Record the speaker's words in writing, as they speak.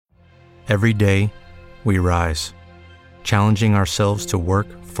Every day, we rise, challenging ourselves to work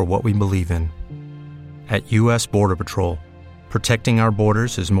for what we believe in. At U.S. Border Patrol, protecting our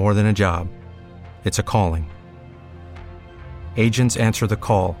borders is more than a job. It's a calling. Agents answer the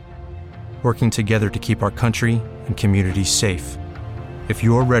call, working together to keep our country and communities safe. If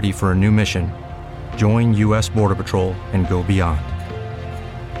you're ready for a new mission, join U.S. Border Patrol and go beyond.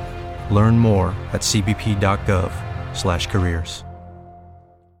 Learn more at cbp.gov/careers.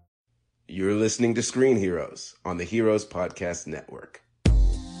 You're listening to Screen Heroes on the Heroes Podcast Network.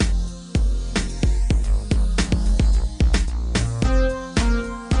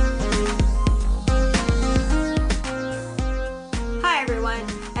 Hi, everyone,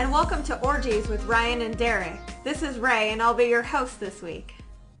 and welcome to Orgies with Ryan and Derek. This is Ray, and I'll be your host this week.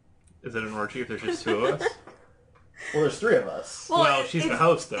 Is it an orgy if there's just two of us? Well, there's three of us. Well, she's the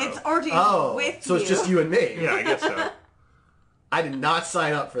host, though. It's Orgies with you. So it's just you and me. Yeah, I guess so. I did not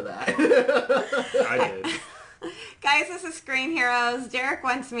sign up for that. I did. Guys, this is Screen Heroes. Derek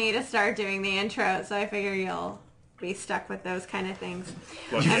wants me to start doing the intro, so I figure you'll be stuck with those kind of things.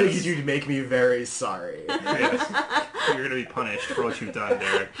 You figured you'd make me very sorry. Yes. You're going to be punished for what you've done,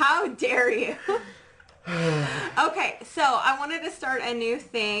 Derek. How dare you? Okay, so I wanted to start a new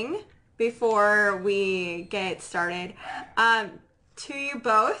thing before we get started. To you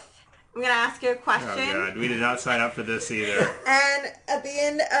both, I'm going to ask you a question. Oh, God. We did not sign up for this either. And at the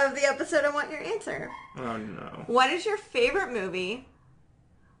end of the episode, I want your answer. Oh, no. What is your favorite movie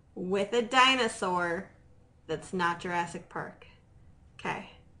with a dinosaur that's not Jurassic Park? Okay.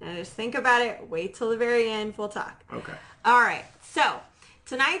 Now just think about it. Wait till the very end. We'll talk. Okay. All right. So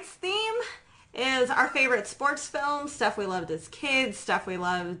tonight's theme is our favorite sports films, stuff we loved as kids, stuff we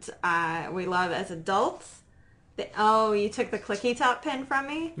love as adults. Oh, you took the clicky top pen from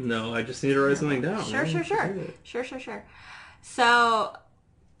me? No, I just need to write something down. Sure. So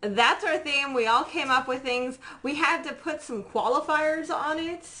that's our theme. We all came up with things. We had to put some qualifiers on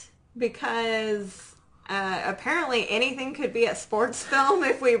it because apparently anything could be a sports film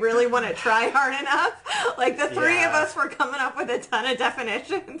if we really want to try hard enough. Like the three of us were coming up with a ton of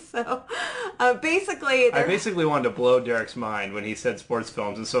definitions. So basically... I basically wanted to blow Derek's mind when he said sports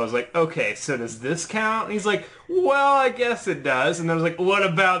films. And so I was like, okay, so does this count? And he's like, well, I guess it does. And I was like, what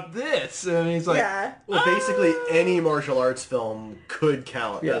about this? And he's like... Yeah. Well, basically any martial arts film could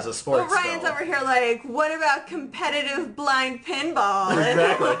count as a sports Well, Ryan's film. over here like, what about competitive blind pinball?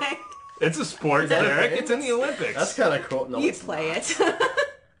 Exactly. Like, It's a sport, Derek. It's in the Olympics. That's kind of cool. No, you it's play not. it.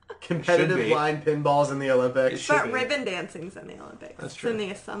 Competitive Should be. blind pinballs in the Olympics. Should But be. ribbon dancing's in the Olympics. That's It's true. in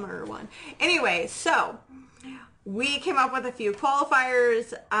the summer one. Anyway, so we came up with a few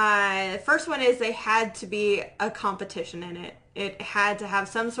qualifiers. First one is they had to be a competition in it. It had to have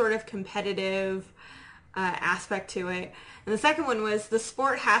some sort of competitive aspect to it. And the second one was the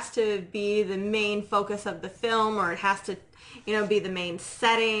sport has to be the main focus of the film, or it has to, be the main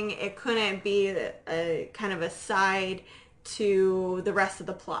setting. It couldn't be a kind of a side to the rest of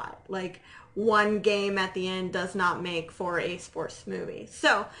the plot. Like one game at the end does not make for a sports movie.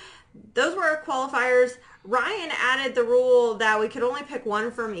 So those were our qualifiers. Ryan added the rule that we could only pick one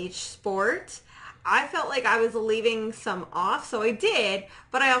from each sport. I felt like I was leaving some off, so I did,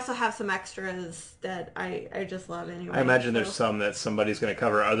 but I also have some extras that I just love anyway. I imagine so. there's some that somebody's going to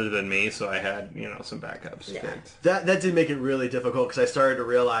cover other than me, so I had, some backups Yeah. picked. That did make it really difficult because I started to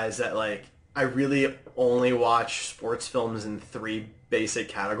realize that, like, I really only watch sports films in three basic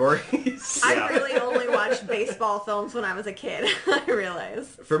categories. I really only watched baseball films when I was a kid, I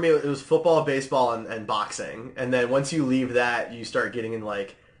realized. For me, it was football, baseball, and boxing. And then once you leave that, you start getting in,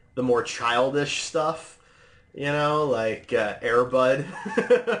 like, the more childish stuff, like Air Bud.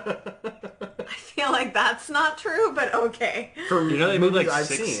 I feel like that's not true, but okay. From They made like movies I've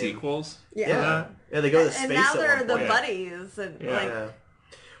 6 seen. sequels? Yeah, they go to space And now at they're one the point. buddies. And Yeah. like, Yeah. How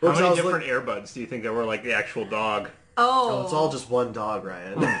Well, 'cause I many was different look- Airbuds do you think there were, like the actual dog? Oh, it's all just one dog,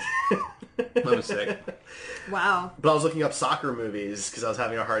 Ryan. My mistake. wow. But I was looking up soccer movies because I was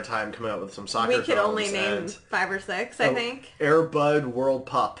having a hard time coming up with some soccer We films. could only name and 5 or 6, I think. Air Bud World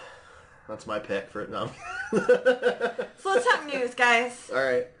Pup. That's my pick for it. No. So let's talk news, guys. All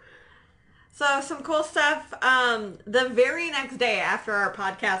right. So some cool stuff. The very next day after our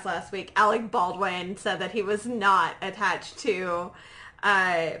podcast last week, Alec Baldwin said that he was not attached to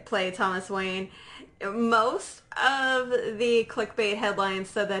play Thomas Wayne. Most of the clickbait headlines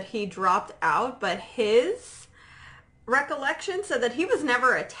said that he dropped out, but his recollection said that he was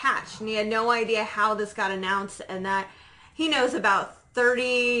never attached and he had no idea how this got announced, and that he knows about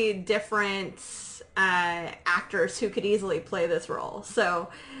 30 different actors who could easily play this role. So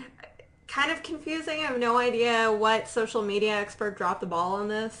kind of confusing. I have no idea what social media expert dropped the ball on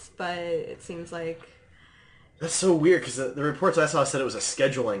this, but it seems like... That's so weird, because the reports I saw said it was a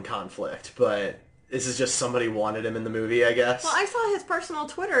scheduling conflict, but this is just somebody wanted him in the movie, I guess. Well, I saw his personal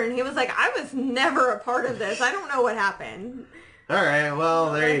Twitter, and he was like, I was never a part of this. I don't know what happened. All right,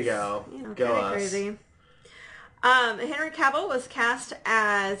 well, there you That's, go. kind Go of us. crazy. Henry Cavill was cast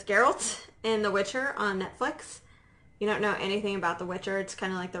as Geralt in The Witcher on Netflix. You don't know anything about The Witcher. It's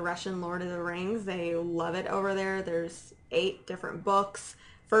kind of like the Russian Lord of the Rings. They love it over there. There's 8 different books.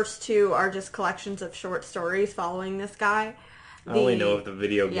 First 2 are just collections of short stories following this guy. I only know of the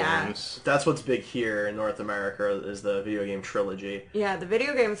video Yeah. games. That's what's big here in North America is the video game trilogy. Yeah, the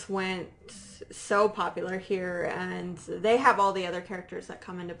video games went so popular here, and they have all the other characters that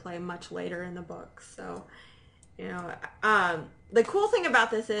come into play much later in the book. So, the cool thing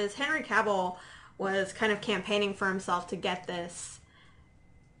about this is Henry Cavill was kind of campaigning for himself to get this,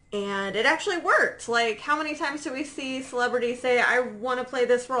 and it actually worked. Like, how many times do we see celebrities say, I want to play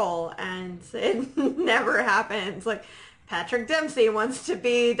this role, and it never happens. Like, Patrick Dempsey wants to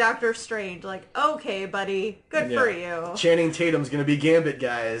be Doctor Strange. Like, okay, buddy, good for you. Channing Tatum's going to be Gambit,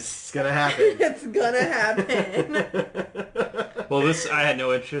 guys. It's going to happen. It's gonna happen. Well, I had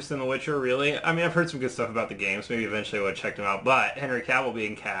no interest in The Witcher, really. I mean, I've heard some good stuff about the games. Maybe eventually I would check them out. But Henry Cavill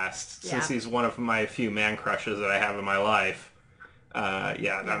being cast, since Yeah. he's one of my few man crushes that I have in my life,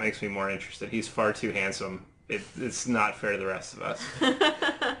 that makes me more interested. He's far too handsome. It's not fair to the rest of us.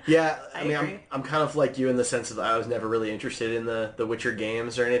 Yeah, I mean, agree. I'm kind of like you in the sense of I was never really interested in the Witcher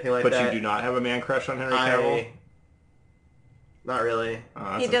games or anything like But that. you do not have a man crush on Henry Cavill? Not really. Oh,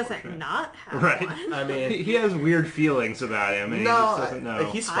 that's He doesn't unfortunate. not have Right. one. I mean, He has weird feelings about him, and he no, just doesn't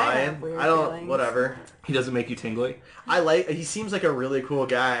know. he's I fine. have weird I don't. feelings. Whatever. He doesn't make you tingly? He seems like a really cool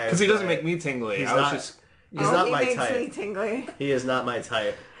guy. Because he doesn't but make me tingly. He's I was not- just... He's not he my makes type. me tingly. He is not my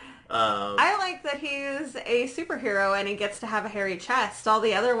type. I like that he's a superhero and he gets to have a hairy chest. All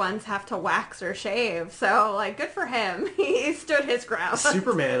the other ones have to wax or shave. So, like, good for him. He stood his ground.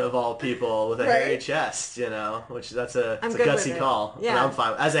 Superman of all people with a Right. hairy chest, which that's a I'm it's a good with gutsy it. call. Yeah. But I'm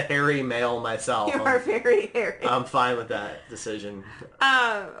fine. As a hairy male myself, You are very hairy. I'm fine with that decision.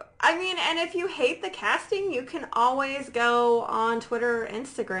 I mean, and if you hate the casting, you can always go on Twitter or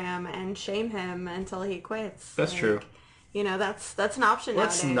Instagram and shame him until he quits. That's true. That's an option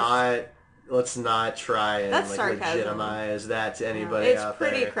Let's nowadays. not try and That's like sarcasm. legitimize that to anybody It's out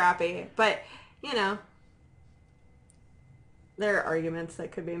pretty there. crappy, but there are arguments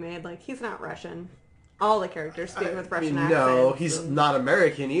that could be made. Like, he's not Russian. All the characters speak with Russian accents. No, he's not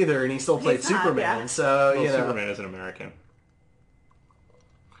American either, and he still played He's not, Superman. yeah. So Well, you know, Superman is an American.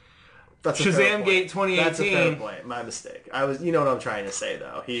 that's a fair Shazam point. Gate That's a fair 2018. point. My mistake. You know what I'm trying to say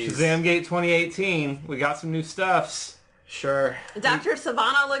though. He's Shazam Gate 2018. We got some new stuffs. sure. Dr.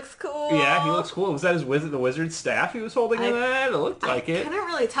 Savannah looks cool. Yeah, he looks cool. Was that the wizard's staff he was holding in that? It looked like I it. couldn't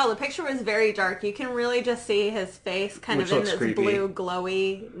really tell. The picture was very dark. You can really just see his face kind Which of in looks this creepy. blue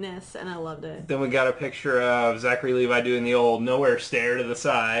glowiness, and I loved it. Then we got a picture of Zachary Levi doing the old nowhere stare to the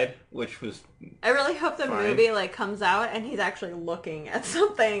side, which was... I really hope the Fine. movie comes out and he's actually looking at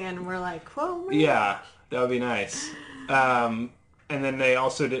something, and we're like, whoa, man. Yeah, that would be nice. And then they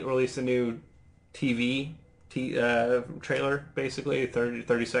also release a new TV trailer, basically,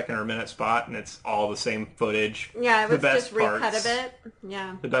 30-second or minute spot, and it's all the same footage. Yeah, it The was best just recut parts. of it.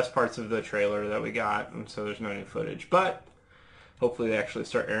 Yeah. The best parts of the trailer that we got, and so there's no new footage. But hopefully they actually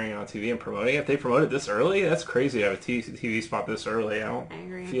start airing it on TV and promoting it. If they promote it this early, that's crazy to have a TV spot this early. I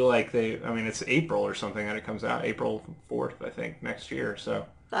agree. feel like it's April or something that it comes out. April 4th, I think, next year. So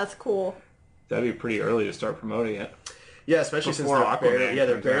That's cool. that'd be pretty early to start promoting it. Yeah, especially since Before they're Aquaman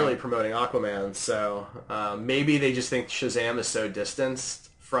they're comes barely out. promoting Aquaman. So maybe they just think Shazam is so distanced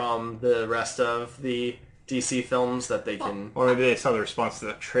from the rest of the DC films that they can. Or maybe they saw the response to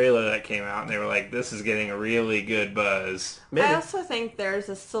the trailer that came out, and they were like, this is getting a really good buzz. Maybe. I also think there's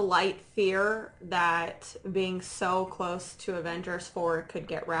a slight fear that being so close to Avengers 4 could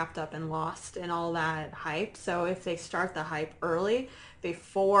get wrapped up and lost in all that hype. So if they start the hype early,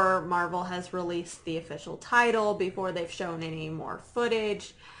 before Marvel has released the official title, before they've shown any more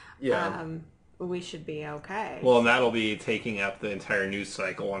footage, Yeah. we should be okay. Well, and that'll be taking up the entire news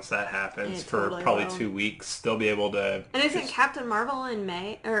cycle once that happens It for totally probably will. 2 weeks. They'll be able to... And isn't Captain Marvel in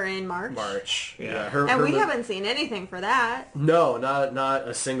May or in March? March. Yeah. And we haven't seen anything for that. No, not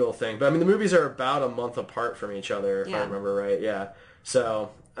a single thing. But I mean, the movies are about a month apart from each other, if I Yeah. remember right. Yeah. So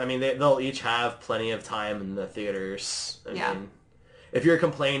I mean, they'll each have plenty of time in the theaters. I Yeah. mean, if you're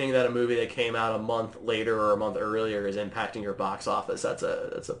complaining that a movie that came out a month later or a month earlier is impacting your box office, that's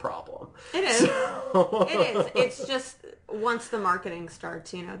a problem. It is. It is. It's just once the marketing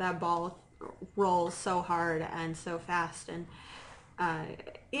starts, that ball rolls so hard and so fast. And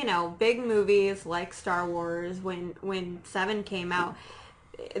big movies like Star Wars, when 7 came out,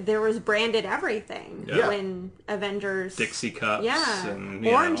 there was branded everything. Yeah. When Avengers, Dixie cups. yeah, And,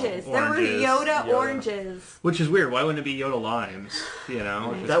 oranges. There were Yoda oranges. Which is weird. Why wouldn't it be Yoda limes? It's That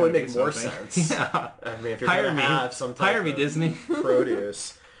would gonna be make more something. sense. Yeah. I mean, if you're going to have some type Hire me, of Disney.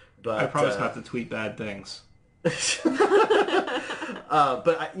 produce. But I promise not to tweet bad things. But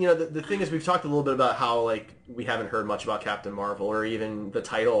the thing is, we've talked a little bit about how we haven't heard much about Captain Marvel or even the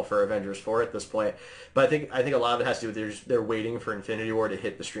title for Avengers 4 at this point. But I think a lot of it has to do with they're waiting for Infinity War to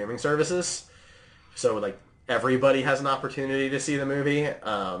hit the streaming services, so everybody has an opportunity to see the movie,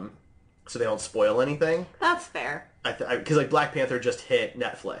 so they don't spoil anything. That's fair. Because Black Panther just hit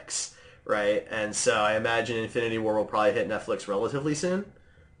Netflix, right? And so I imagine Infinity War will probably hit Netflix relatively soon.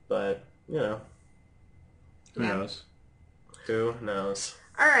 But Who knows? Who knows?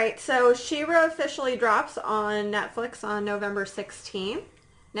 All right, so She-Ra officially drops on Netflix on November 16th.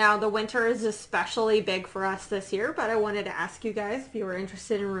 Now, the winter is especially big for us this year, but I wanted to ask you guys if you were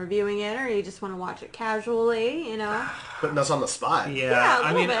interested in reviewing it or you just want to watch it casually, Putting us on the spot. Yeah,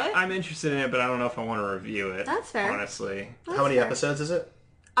 a little bit. I'm interested in it, but I don't know if I want to review it. That's fair. Honestly. How many episodes is it?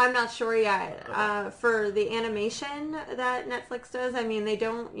 I'm not sure yet. For the animation that Netflix does, they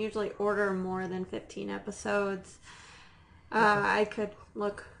don't usually order more than 15 episodes. I could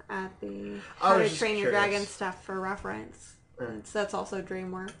look at the How to Train Your Dragon stuff for reference. That's also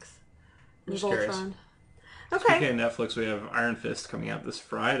DreamWorks. And Voltron. Okay. Speaking of Netflix, we have Iron Fist coming out this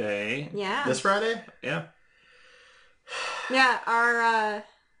Friday. Yeah. This Friday? Yeah. Yeah, our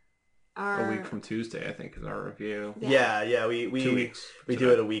a week from Tuesday, I think, is our review. Yeah. We 2 weeks. We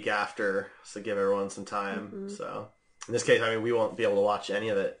do it a week after, so give everyone some time. Mm-hmm. So in this case, we won't be able to watch any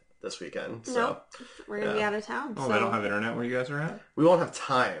of it this weekend. So nope. We're gonna be out of town. Oh, so. They don't have internet where you guys are at? We won't have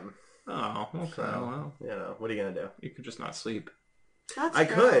time. Oh, okay. So, well, what are you gonna do? You could just not sleep. I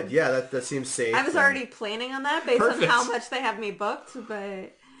could. Yeah, that seems safe. I was already planning on that based on how much they have me booked,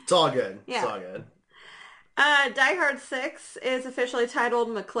 but it's all good. Yeah. It's all good. Die Hard 6 is officially titled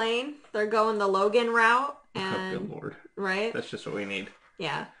McClane. They're going the Logan route, and good lord, right? That's just what we need.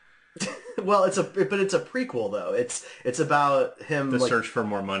 Yeah. Well, it's a prequel though. It's about him. The search for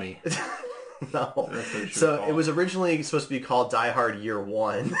more money. No. So it was originally supposed to be called Die Hard Year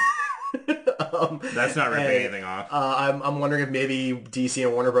One. That's not ripping anything off. I'm wondering if maybe DC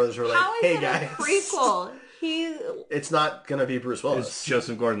and Warner Brothers were like, "Hey guys, a prequel." It's not gonna be Bruce Willis. Is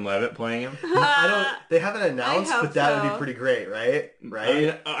Joseph Gordon-Levitt playing him? They haven't announced, but that would be pretty great, right?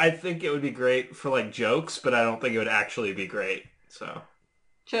 Right. I think it would be great for jokes, but I don't think it would actually be great. So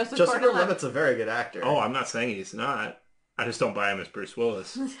Joseph Gordon-Levitt's a very good actor. Oh, I'm not saying he's not. I just don't buy him as Bruce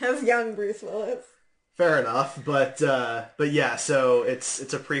Willis. As young Bruce Willis. Fair enough, but yeah, so it's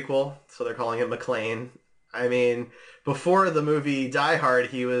a prequel, so they're calling it McClane. Before the movie Die Hard,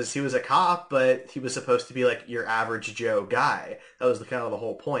 he was a cop, but he was supposed to be your average Joe guy. That was kind of the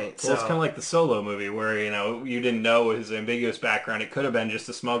whole point. Well, it's kind of like the Solo movie, where you didn't know his ambiguous background. It could have been just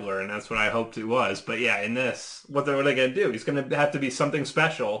a smuggler, and that's what I hoped it was. But yeah, in this, what are they going to do? He's going to have to be something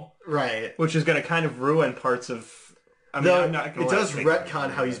special, right? Which is going to kind of ruin parts of. I'm not it does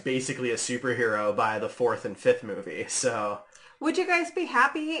retcon how he's basically a superhero by the 4th and 5th movie. So, would you guys be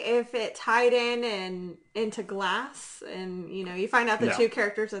happy if it tied into Glass and you find out the two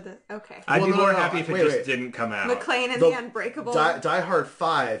characters are the okay? I'd be more happy if it just didn't come out. McClane and the Unbreakable. Die Hard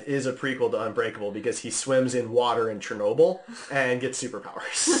 5 is a prequel to Unbreakable because he swims in water in Chernobyl and gets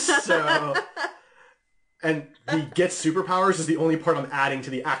superpowers. So. And he gets superpowers is the only part I'm adding to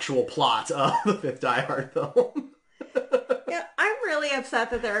the actual plot of the 5th Die Hard film. Yeah, I'm really upset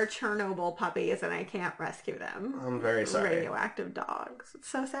that there are Chernobyl puppies and I can't rescue them. I'm very sorry. Radioactive dogs. It's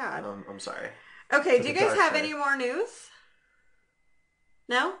so sad. I'm sorry. Okay, do you guys have any more news?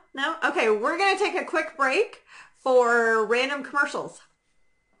 No? No? Okay, we're going to take a quick break for random commercials.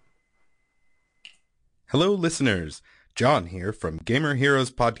 Hello, listeners. John here from Gamer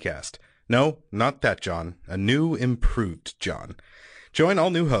Heroes Podcast. No, not that John. A new, improved John. Join all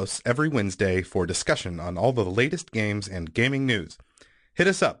new hosts every Wednesday for discussion on all the latest games and gaming news. Hit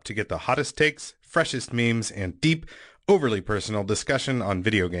us up to get the hottest takes, freshest memes, and deep, overly personal discussion on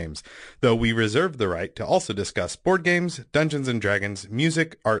video games, though we reserve the right to also discuss board games, Dungeons & Dragons,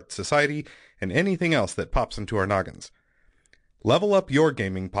 music, art, society, and anything else that pops into our noggins. Level up your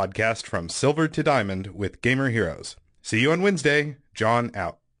gaming podcast from silver to diamond with Gamer Heroes. See you on Wednesday. John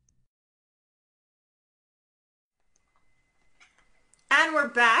out. And we're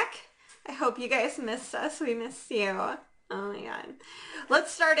back. I hope you guys missed us. We missed you. Oh my god.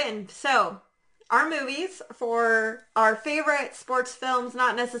 Let's start in. So, our movies for our favorite sports films,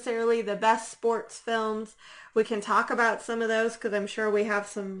 not necessarily the best sports films. We can talk about some of those because I'm sure we have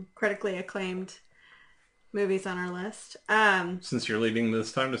some critically acclaimed movies on our list. Since you're leading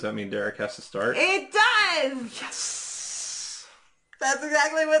this time, does that mean Derek has to start? It does! Yes! That's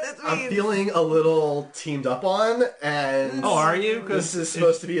exactly what this means. I'm feeling a little teamed up on, and... Oh, are you? This is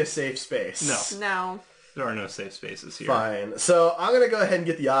supposed to be a safe space. No. There are no safe spaces here. Fine. So I'm going to go ahead and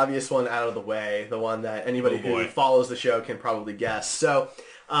get the obvious one out of the way, the one that anybody who follows the show can probably guess. So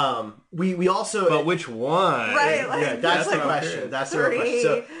we also... But which one? Right. Yeah, that's the question. That's the real question.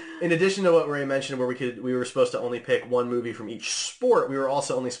 So in addition to what Ray mentioned where we were supposed to only pick one movie from each sport, we were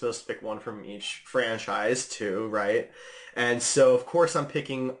also only supposed to pick one from each franchise too, right? And so, of course, I'm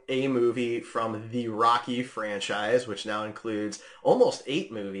picking a movie from the Rocky franchise, which now includes almost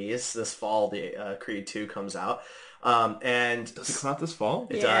 8 movies. This fall, the Creed 2 comes out. And does it come out this fall?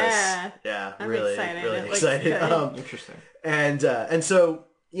 It does. Yeah, I'm really, excited. really It excited. looks Interesting. And so,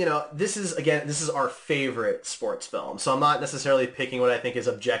 you know, this is our favorite sports film. So I'm not necessarily picking what I think is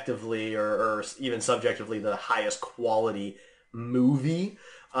objectively or even subjectively the highest quality movie,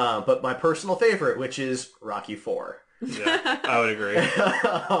 but my personal favorite, which is Rocky IV. Yeah, I would agree.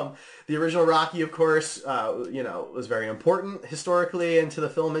 The original Rocky, of course, was very important historically into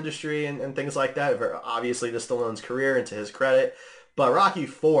the film industry and things like that. Obviously, to Stallone's career and to his credit. But Rocky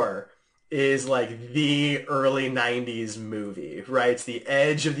IV is like the early 90s movie, right? It's the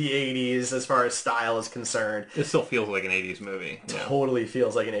edge of the 80s as far as style is concerned. It still feels like an 80s movie. Yeah. Totally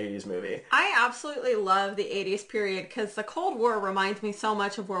feels like an 80s movie. I absolutely love the 80s period because the Cold War reminds me so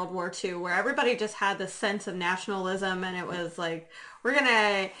much of World War II, where everybody just had this sense of nationalism and it was like, we're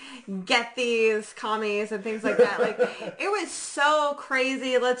gonna get these commies and things like that. Like, it was so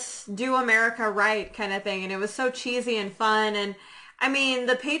crazy, let's do America right kind of thing. And it was so cheesy and fun. And I mean,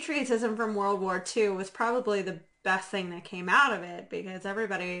 the patriotism from World War II was probably the best thing that came out of it because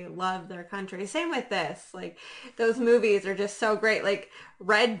everybody loved their country. Same with this. Like, those movies are just so great. Like,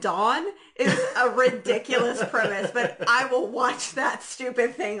 Red Dawn is a ridiculous premise, but I will watch that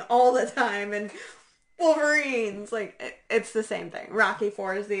stupid thing all the time. And Wolverines, like, it's the same thing. Rocky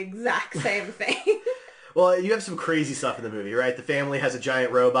IV is the exact same thing. Well, you have some crazy stuff in the movie, right? The family has a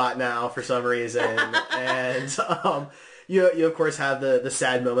giant robot now for some reason, and you of course have the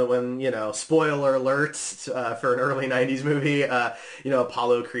sad moment when, spoiler alert for an early 90s movie,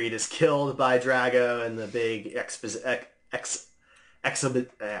 Apollo Creed is killed by Drago in the big Exhibition.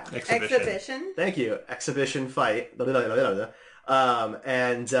 Thank you. Exhibition fight.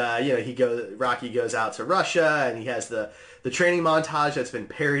 Rocky goes out to Russia and he has the training montage that's been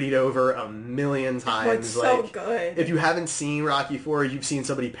parodied over a million times. It's so good. If you haven't seen Rocky IV, you've seen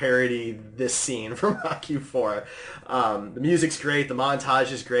somebody parody this scene from Rocky IV. The music's great. The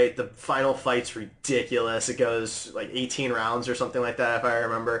montage is great. The final fight's ridiculous. It goes like 18 rounds or something like that, if I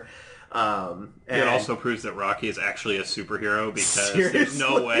remember. It also proves that Rocky is actually a superhero because Seriously? There's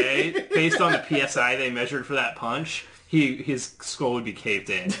no way, based on the PSI they measured for that punch, his skull would be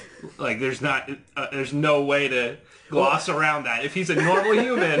caved in. Like, there's no way to gloss around that. If he's a normal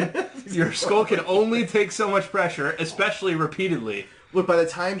human, your skull can only take so much pressure, especially repeatedly. Look, by the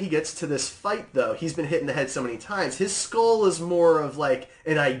time he gets to this fight, though, he's been hit in the head so many times. His skull is more of like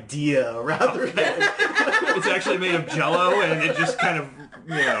an idea rather than... It's actually made of Jell-O, and it just kind of,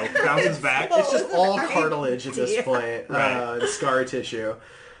 bounces back. It's just all cartilage at this point, Right. and scar tissue.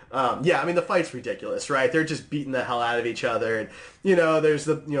 The fight's ridiculous, right? They're just beating the hell out of each other, and there's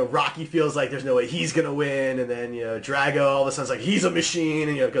Rocky feels like there's no way he's gonna win, and then Drago all of a sudden's like he's a machine,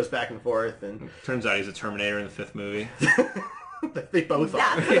 and it goes back and forth, and Turns out he's a Terminator in the 5th movie. they both are.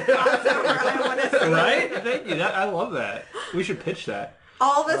 That's the crossover I want to see. Right? Thank you. I love that. We should pitch that.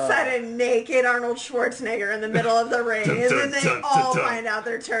 All of a sudden, naked Arnold Schwarzenegger in the middle of the ring, and then they all find out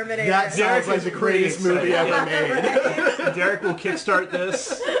they're Terminators. That sounds like the greatest movie ever made. Derek will kickstart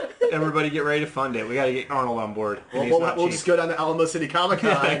this. Everybody get ready to fund it. We got to get Arnold on board. We'll just go down to Alamo City Comic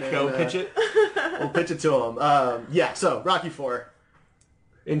Con. Go pitch it. We'll pitch it to him. So Rocky IV.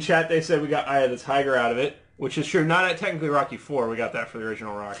 In chat, they said we got Eye of the Tiger out of it, which is true. Not technically Rocky IV. We got that for the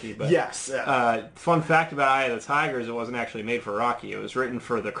original Rocky. But yes. Fun fact about Eye of the Tiger is it wasn't actually made for Rocky. It was written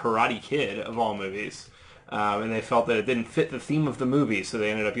for the Karate Kid of all movies. And they felt that it didn't fit the theme of the movie, so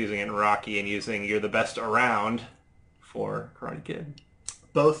they ended up using it in Rocky and using You're the Best Around for Karate Kid.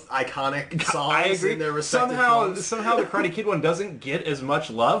 Both iconic songs I agree. in their respective films. Somehow the Karate Kid one doesn't get as much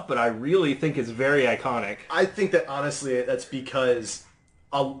love, but I really think it's very iconic. I think that honestly that's because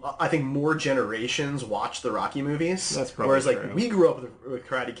I think more generations watch the Rocky movies. That's probably whereas true. we grew up with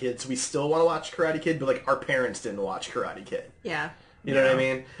Karate Kid, so we still want to watch Karate Kid, but like our parents didn't watch Karate Kid. Yeah. You know what I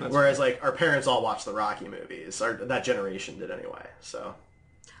Yeah, mean? that's Whereas like our parents all watched the Rocky movies, or that generation did anyway. So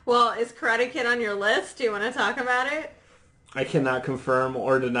Well, is Karate Kid on your list? Do you want to talk about it? I cannot confirm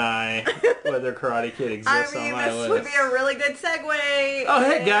or deny whether Karate Kid exists on my this list. would be a really good segue. Oh,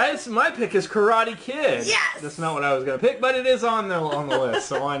 hey guys, my pick is Karate Kid. Yes! That's not what I was going to pick, but it is on the list,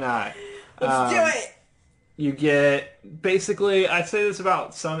 so why not? Let's do it. You get, basically, I say this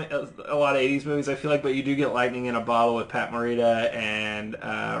about a lot of 80s movies, I feel like, but you do get Lightning in a Bottle with Pat Morita and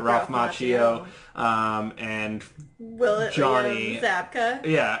Ralph Macchio, and Johnny. Zabka.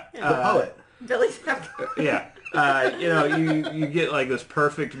 Yeah. the poet. Billy Zabka. Yeah. You get like this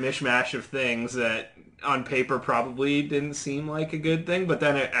perfect mishmash of things that on paper probably didn't seem like a good thing, but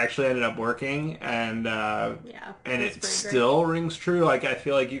then it actually ended up working, and it still rings true. Like, I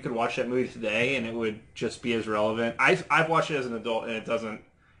feel like you could watch that movie today and it would just be as relevant. I've watched it as an adult, and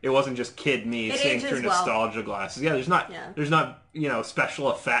it wasn't just kid me seeing through nostalgia glasses. Yeah, there's not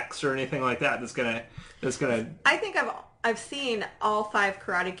special effects or anything like that that's gonna I think I've seen all 5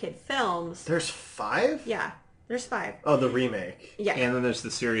 Karate Kid films. There's 5? Yeah, there's 5. Oh, the remake. Yeah. And then there's the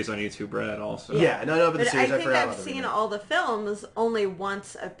series on YouTube Red also. Yeah, no, but the series, I think forgot I've about the seen remake. all the films only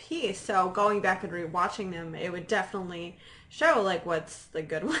once a piece, so going back and rewatching them, it would definitely show like what's the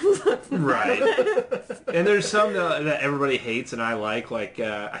good ones, what's the Right. bad ones. And there's some that everybody hates and I like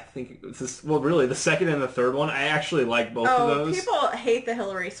I think really the second and the third one, I actually like both of those. People hate the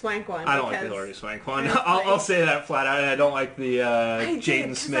Hilary Swank one. I don't like the Hilary Swank one. I'll say that flat out. I don't like the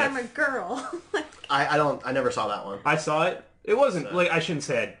Jaden Smith. I'm a girl. I never saw that one. I saw it. It wasn't I shouldn't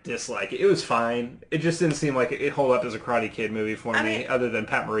say I dislike it. It was fine. It just didn't seem like it held up as a Karate Kid movie for me, other than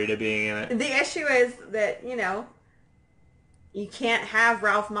Pat Morita being in it. The issue is that, you can't have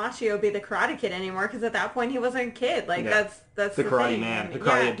Ralph Macchio be the Karate Kid anymore because at that point he wasn't a kid. Like that's the Karate thing. Man, the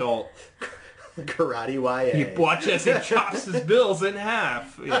Karate adult. Karate YA. You watch as he chops his bills in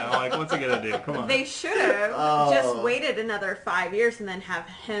half. What's he gonna do? Come on. They should have just waited another 5 years and then have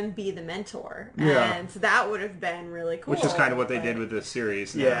him be the mentor. Yeah. And that would have been really cool. Which is kind of what they did with this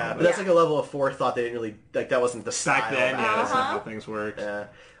series. Yeah, but that's like a level of forethought they didn't really, that wasn't the style. Back then, that's not how things worked. Yeah.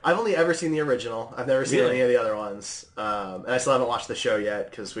 I've only ever seen the original. I've never seen any of the other ones. And I still haven't watched the show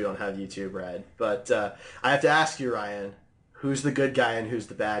yet because we don't have YouTube Red. But I have to ask you, Ryan, who's the good guy and who's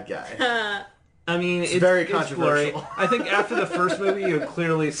the bad guy? I mean, it's very it's controversial. blurry. I think after the first movie, you would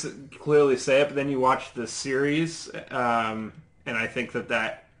clearly say it, but then you watch the series, and I think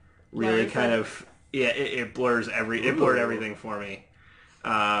that really kind of it blurs it blurred everything for me.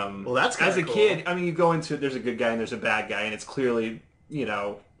 Well, that's as a cool. kid. I mean, you go into there's a good guy and there's a bad guy, and it's clearly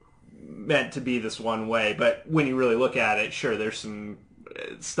meant to be this one way. But when you really look at it, sure, there's some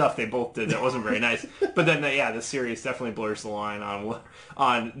stuff they both did that wasn't very nice. But then, the series definitely blurs the line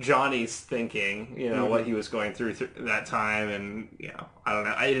on Johnny's thinking, what he was going through that time, and I don't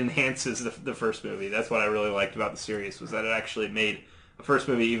know. It enhances the first movie. That's what I really liked about the series, was that it actually made the first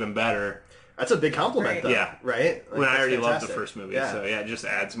movie even better. That's a big compliment, though. Yeah. Right? When I already loved the fantastic. first movie, Yeah. so it just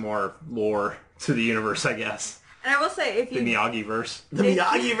adds more lore to the universe, I guess. And I will say, if The you Miyagi-verse. The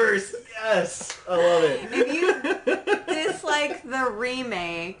Miyagi-verse, yes! I love it. if you dislike the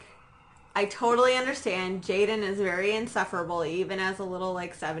remake, I totally understand. Jaden is very insufferable, even as a little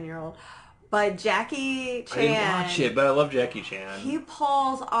 7-year-old. But Jackie Chan, I didn't watch it, but I love Jackie Chan. he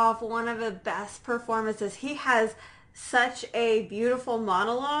pulls off one of the best performances. He has such a beautiful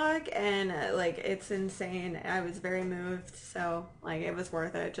monologue, and it's insane. I was very moved, so it was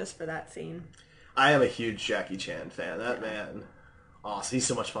worth it just for that scene. I am a huge Jackie Chan fan. That man, awesome. He's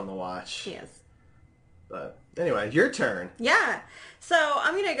so much fun to watch. He is. But anyway, your turn. Yeah. So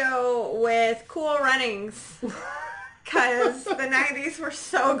I'm going to go with Cool Runnings. Because the 90s were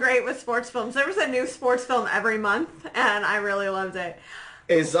so great with sports films. There was a new sports film every month, and I really loved it.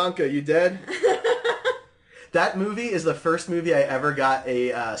 Hey, Zonka, you dead? That movie is the first movie I ever got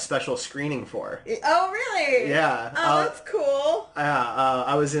a special screening for. Oh, really? Yeah. Oh, that's cool.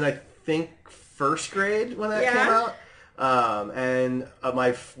 I was in, I think, first grade when that came out. And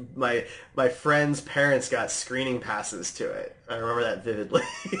my friend's parents got screening passes to it. I remember that vividly.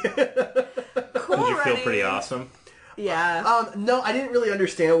 Cool Did you feel Runnings. pretty awesome? Yeah. No, I didn't really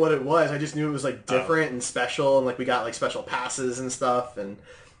understand what it was. I just knew it was different and special, and we got special passes and stuff, and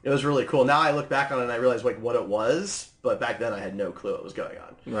it was really cool. Now I look back on it and I realize what it was, but back then I had no clue what was going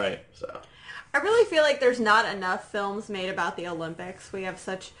on. Right. So I really feel like there's not enough films made about the Olympics. We have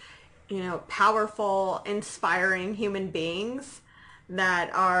such, powerful, inspiring human beings that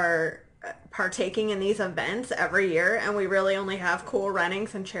are partaking in these events every year, and we really only have Cool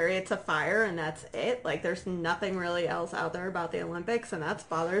Runnings and Chariots of Fire, and that's it. There's nothing really else out there about the Olympics, and that's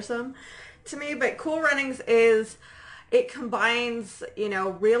bothersome to me. But Cool Runnings is it combines,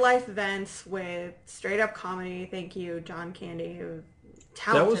 real life events with straight up comedy. Thank you, John Candy, who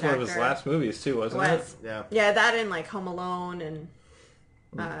talented That was one of his actor. last movies too, wasn't it? Yeah, that and like Home Alone and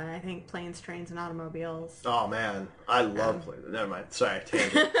I think Planes, Trains, and Automobiles. Oh man, I love planes. Never mind. Sorry,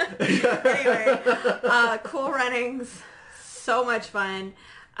 tangent. Anyway, Cool Runnings, so much fun.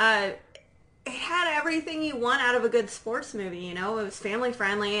 It had everything you want out of a good sports movie. It was family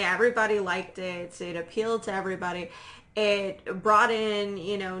friendly. Everybody liked it. So it appealed to everybody. It brought in,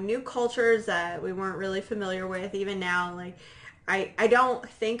 new cultures that we weren't really familiar with. Even now, like, I don't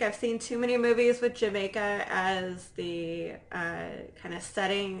think I've seen too many movies with Jamaica as the kind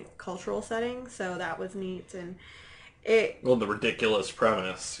of cultural setting. So that was neat. And Well, the ridiculous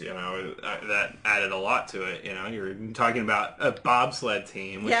premise, that added a lot to it. You're talking about a bobsled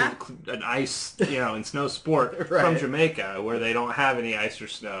team, which is an ice, and snow sport from Jamaica, where they don't have any ice or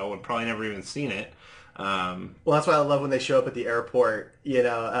snow and probably never even seen it. Well, that's why I love when they show up at the airport,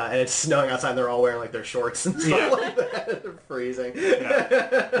 and it's snowing outside and they're all wearing like their shorts and stuff like that. They're freezing.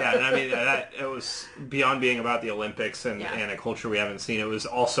 Yeah, and I mean, it was beyond being about the Olympics and a culture we haven't seen. It was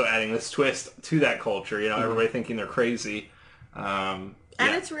also adding this twist to that culture, everybody thinking they're crazy. And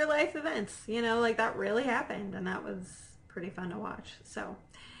it's real life events, like that really happened, and that was pretty fun to watch. So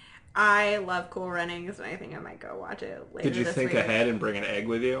I love Cool Runnings, and I think I might go watch it later Did you this think week. ahead and bring an egg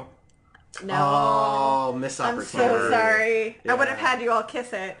with you? No. Oh, missed I'm opportunity. so sorry. Yeah. I would have had you all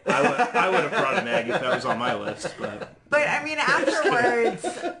kiss it. I would have brought an egg if that was on my list, but... But, I mean, afterwards,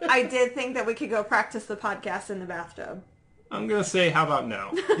 I did think that we could go practice the podcast in the bathtub. I'm going to say, how about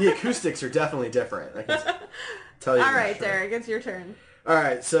no? The acoustics are definitely different. I can tell you. All right, for sure. Derek, it's your turn. All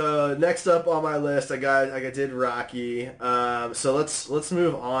right, so next up on my list, I did Rocky. So let's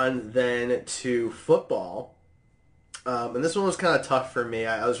move on then to football. And this one was kind of tough for me.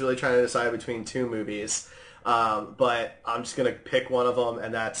 I was really trying to decide between two movies, but I'm just gonna pick one of them,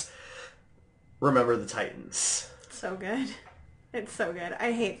 and that's Remember the Titans. So good. It's so good.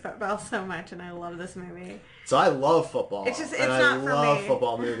 I hate football so much, and I love this movie. So I love football. It's and not for I love me.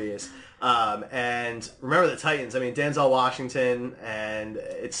 football movies. And Remember the Titans. I mean, Denzel Washington, and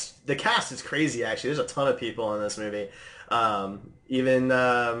the cast is crazy. Actually, there's a ton of people in this movie. Even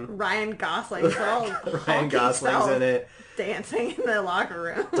Ryan Gosling's all Ryan Gosling's in it. dancing in the locker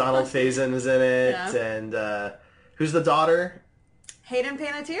room. Donald Faison is in it, Yeah. and who's the daughter? Hayden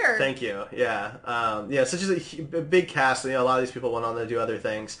Panettiere. Thank you. Yeah, such a big cast. A lot of these people went on to do other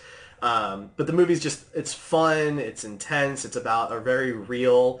things. But the movie's it's fun, it's intense, it's about a very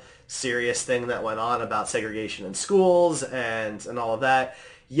real, serious thing that went on about segregation in schools and all of that.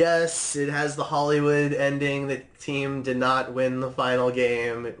 Yes, it has the Hollywood ending. The team did not win the final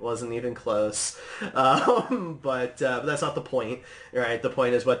game. It wasn't even close. But that's not the point, right? The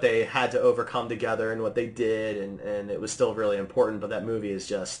point is what they had to overcome together and what they did, and it was still really important. But that movie is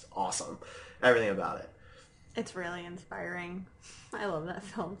just awesome. Everything about it. It's really inspiring. I love that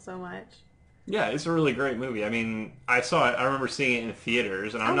film so much. Yeah, it's a really great movie. I mean, I remember seeing it in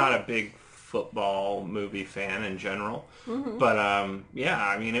theaters, and I'm not a big football movie fan in general. Mm-hmm. But, I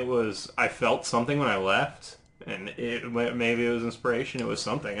mean, I felt something when I left, and maybe it was inspiration. It was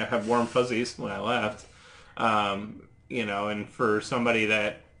something. I had warm fuzzies when I left. And for somebody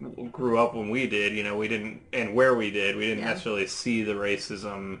that grew up when we did, we didn't necessarily see the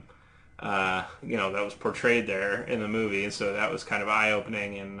racism that was portrayed there in the movie, and so that was kind of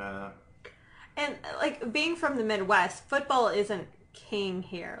eye-opening. And like being from the Midwest, football isn't king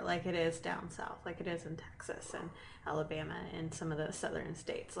here like it is down south, like it is in Texas and Alabama and some of the southern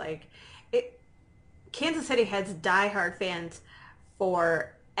states. Kansas City has diehard fans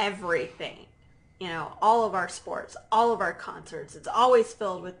for everything. All of our sports, all of our concerts. It's always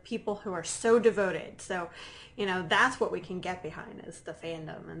filled with people who are so devoted. So, that's what we can get behind is the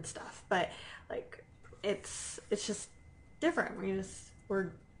fandom and stuff. But it's just different.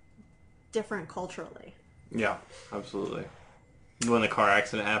 We're different culturally. Yeah, absolutely. When the car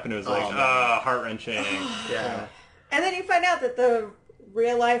accident happened, it was heart-wrenching. Yeah. And then you find out that the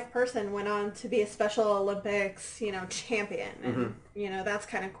real life person went on to be a Special Olympics, champion. And, that's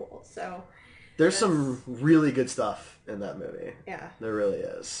kind of cool. So there's some really good stuff in that movie. Yeah. There really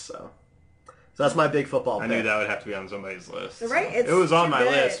is. So that's my big football pick. I knew that would have to be on somebody's list. Right? It was on my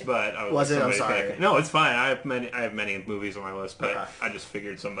good. list, but I Was it? I'm somebody's sorry. pick. No, it's fine. I have many movies on my list, but Okay. I just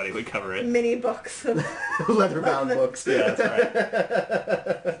figured somebody would cover it. Mini books. Of Leather-bound books. Yeah, that's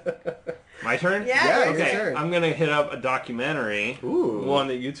right. My turn? Yeah, your Okay, turn. I'm going to hit up a documentary. Ooh. One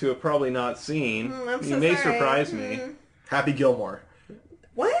that you two have probably not seen. I'm so you may sorry. surprise me. Happy Gilmore.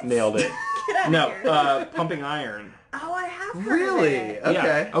 What? Nailed it. Get out No, of here. Pumping Iron. Oh, I have heard Really? of it.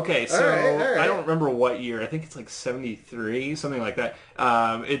 Okay. Yeah. Okay, so All right. I don't remember what year. I think it's like 73, something like that.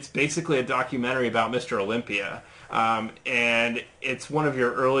 It's basically a documentary about Mr. Olympia. And it's one of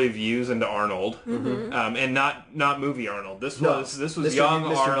your early views into Arnold, and not movie Arnold. This was Mr. young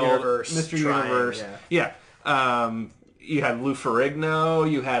Mr. Arnold, Universe Mr. trying, Universe. Yeah. You had Lou Ferrigno.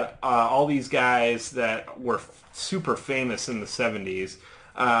 You had all these guys that were super famous in the 70s.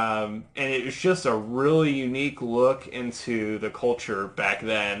 And it was just a really unique look into the culture back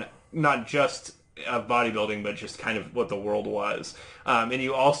then, not just of bodybuilding, but just kind of what the world was. And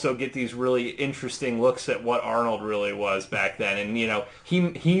you also get these really interesting looks at what Arnold really was back then. And, you know,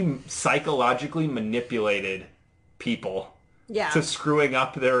 he psychologically manipulated people to screwing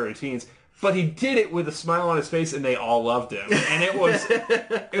up their routines. But he did it with a smile on his face, and they all loved him. And it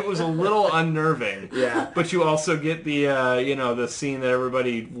was a little unnerving. Yeah. But you also get the the scene that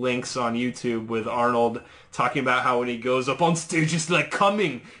everybody links on YouTube with Arnold talking about how when he goes up on stage, it's like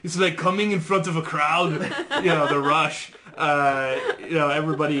coming in front of a crowd. The Rush.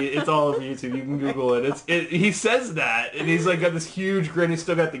 Everybody, it's all over YouTube. You can Google it. He says that, and he's like got this huge grin. He's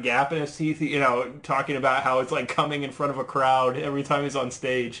still got the gap in his teeth. Talking about how it's like coming in front of a crowd every time he's on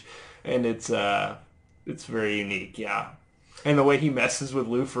stage. And it's very unique, yeah. And the way he messes with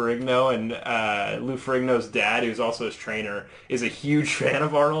Lou Ferrigno, and Lou Ferrigno's dad, who's also his trainer, is a huge fan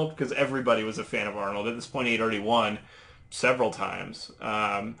of Arnold, because everybody was a fan of Arnold. At this point, he'd already won several times.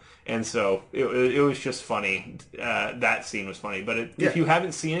 And so it was just funny. That scene was funny. But if you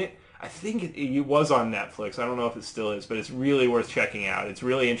haven't seen it, I think it was on Netflix. I don't know if it still is, but it's really worth checking out. It's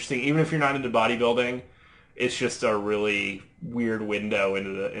really interesting. Even if you're not into bodybuilding, it's just a really weird window into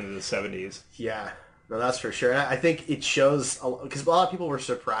the 70s. Yeah, no, that's for sure. And I think it shows, because a lot of people were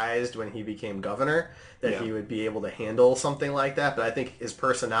surprised when he became governor that he would be able to handle something like that. But I think his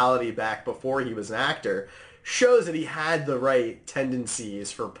personality back before he was an actor shows that he had the right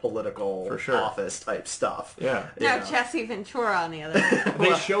tendencies for political office type stuff. Yeah. Now Jesse Ventura on the other hand.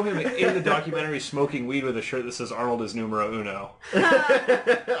 They show him in the documentary smoking weed with a shirt that says Arnold is numero uno.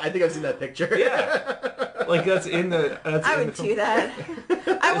 I think I've seen that picture. Yeah. Like that's in the... I would do that.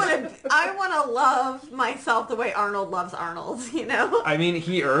 I want to love myself the way Arnold loves Arnold, I mean,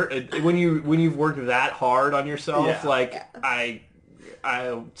 he earned... When you've worked that hard on yourself,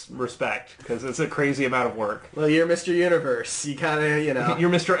 I respect, because it's a crazy amount of work. Well, you're Mr. Universe. You kind of, You're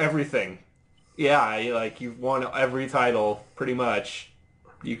Mr. Everything. Yeah, you've won every title, pretty much.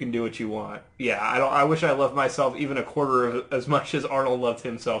 You can do what you want. Yeah, I wish I loved myself even a quarter of as much as Arnold loved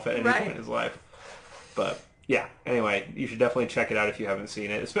himself at any point in his life. But, yeah, anyway, you should definitely check it out if you haven't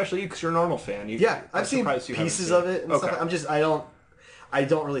seen it, especially because you're an Arnold fan. I've seen pieces of it and stuff. I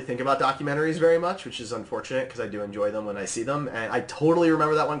don't really think about documentaries very much, which is unfortunate because I do enjoy them when I see them. And I totally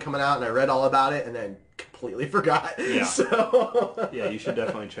remember that one coming out, and I read all about it, and then completely forgot. Yeah. So yeah, you should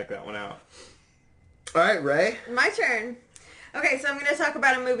definitely check that one out. All right, Ray. My turn. Okay, so I'm going to talk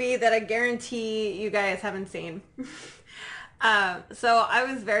about a movie that I guarantee you guys haven't seen. So I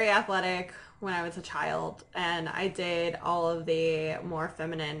was very athletic when I was a child, and I did all of the more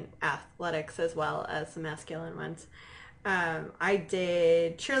feminine athletics as well as the masculine ones. I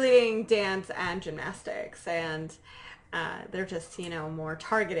did cheerleading, dance, and gymnastics, and they're just, more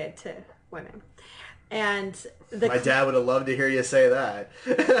targeted to women. And my dad would have loved to hear you say that.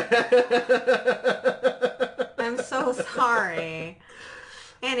 I'm so sorry.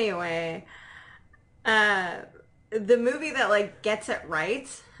 Anyway, the movie that gets it right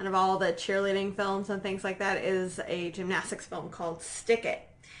out of all the cheerleading films and things like that is a gymnastics film called Stick It.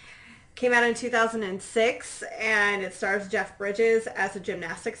 Came out in 2006, and it stars Jeff Bridges as a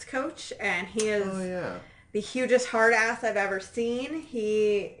gymnastics coach, and he is the hugest hard ass I've ever seen.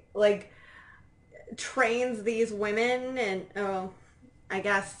 He trains these women, and I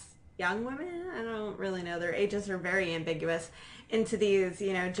guess young women, I don't really know, their ages are very ambiguous, into these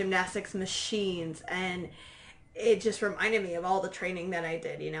gymnastics machines, and it just reminded me of all the training that I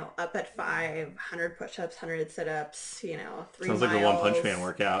did, up at 100 push-ups, 100 sit-ups, 3 Sounds miles. like a One Punch Man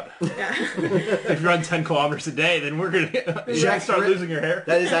workout. Yeah. If you run 10 kilometers a day, then you're going to start losing your hair.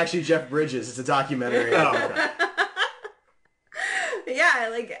 That is actually Jeff Bridges. It's a documentary. Oh, okay. Yeah,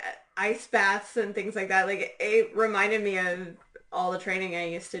 ice baths and things like that. It reminded me of all the training I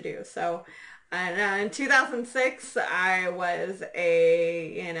used to do. So, in 2006, I was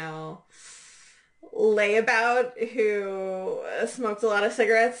a, layabout who smoked a lot of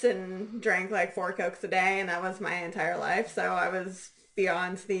cigarettes and drank 4 Cokes a day, and that was my entire life. So I was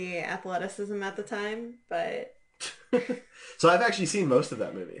beyond the athleticism at the time, but So I've actually seen most of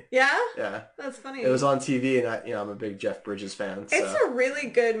that movie. Yeah? Yeah. That's funny. It was on TV, and I'm a big Jeff Bridges fan. So. It's a really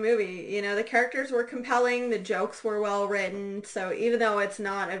good movie. You know, the characters were compelling, the jokes were well written. So even though it's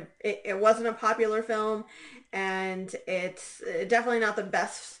not it wasn't a popular film, and it's definitely not the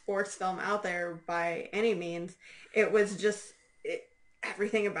best sports film out there by any means, it was just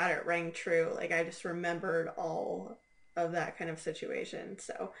everything about it rang true. Like I just remembered all of that kind of situation.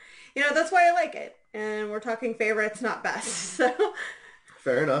 So, you know, that's why I like it. And we're talking favorites, not best. So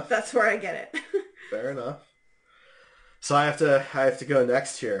fair enough. That's where I get it. Fair enough. So I have to go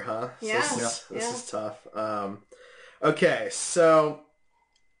next here, huh? Yeah. So this is tough. Okay, so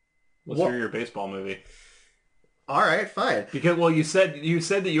What's your baseball movie? All right, fine. Because you said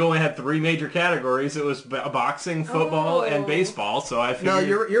that you only had 3 major categories. It was boxing, football, and baseball. So I figured... No,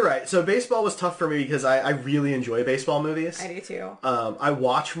 you're right. So baseball was tough for me because I really enjoy baseball movies. I do too. I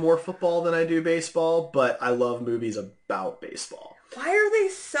watch more football than I do baseball, but I love movies about baseball. Why are they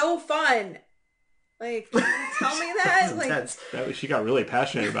so fun? Like, can you tell me that? Like, she got really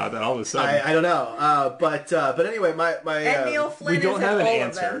passionate about that all of a sudden. I don't know. But anyway, my and Neil Flynn we don't is have in an all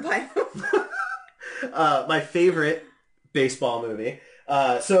answer. of them. my favorite baseball movie.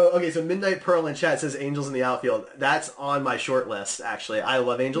 So Midnight Pearl in chat says Angels in the Outfield. That's on my short list, actually. I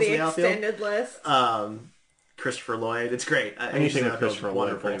love Angels in the Outfield. The extended list. Christopher Lloyd. It's great. Anything with Christopher Lloyd,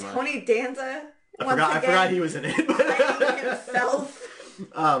 wonderful. pretty much. Tony Danza. I forgot he was in it. Playing himself.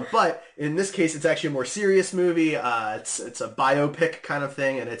 But in this case, it's actually a more serious movie. It's a biopic kind of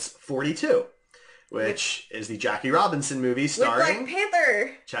thing, and it's 42, which is the Jackie Robinson movie starring Black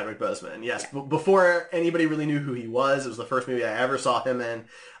Panther. Chadwick Boseman. Yes, before anybody really knew who he was, it was the first movie I ever saw him in.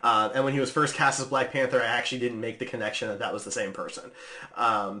 And when he was first cast as Black Panther, I actually didn't make the connection that was the same person.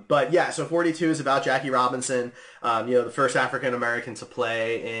 But yeah, so 42 is about Jackie Robinson, the first African American to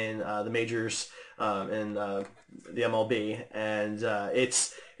play in the majors in the MLB, and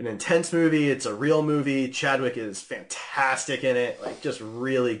it's an intense movie. It's a real movie. Chadwick is fantastic in it, like just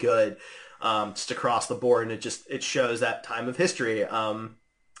really good, just across the board, and it shows that time of history.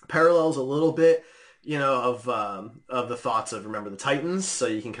 Parallels a little bit, of the thoughts of Remember the Titans, so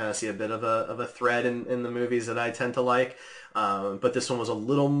you can kind of see a bit of a thread in the movies that I tend to like. But this one was a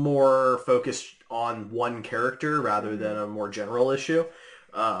little more focused on one character rather than a more general issue.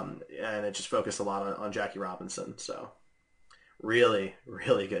 And it just focused a lot on Jackie Robinson. So really,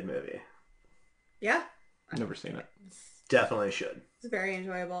 really good movie. Yeah. I've never seen it. Definitely should. It's very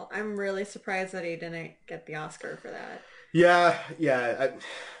enjoyable. I'm really surprised that he didn't get the Oscar for that. Yeah. You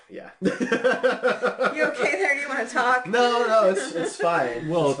okay there? You want to talk? No, it's fine.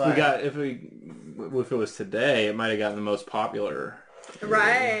 Well, It's if it was today, it might have gotten the most popular.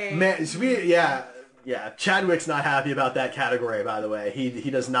 Right. Man, yeah. Chadwick's not happy about that category. By the way,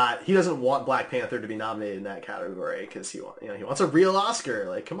 he doesn't want Black Panther to be nominated in that category because he wants a real Oscar.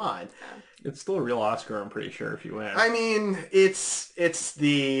 Like, come on. It's still a real Oscar, I'm pretty sure, if you win. I mean, it's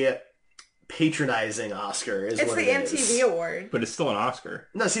the patronizing Oscar. It's the MTV award, but it's still an Oscar.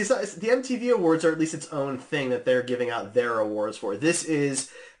 No, see, it's the MTV Awards are at least its own thing that they're giving out their awards for. This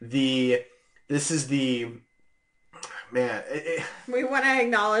is the man. We want to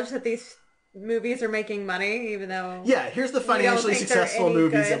acknowledge that these movies are making money, even though here's the financially successful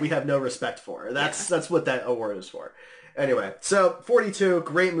movies good. that we have no respect for. That's what that award is for. Anyway, so 42,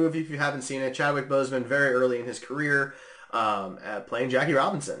 great movie if you haven't seen it. Chadwick Boseman, very early in his career, playing Jackie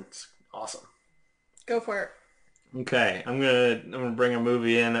Robinson. It's awesome. Go for it. Okay, I'm gonna bring a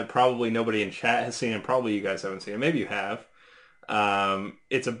movie in that probably nobody in chat has seen, and probably you guys haven't seen it. Maybe you have.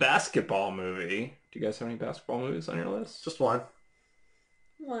 It's a basketball movie. Do you guys have any basketball movies on your list? Just one.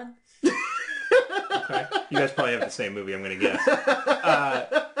 One. Okay. You guys probably have the same movie, I'm going to guess.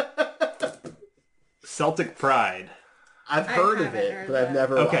 Celtic Pride. I've heard of it, but I've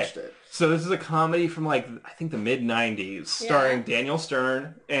never watched it. So this is a comedy from I think the mid-90s, starring Daniel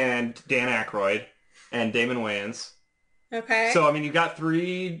Stern and Dan Aykroyd and Damon Wayans. Okay. So, you got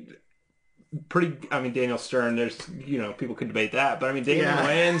three Daniel Stern, there's, people could debate that, but Damon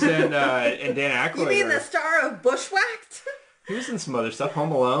Wayans and Dan Aykroyd. You mean the star of Bushwhacked? He was in some other stuff,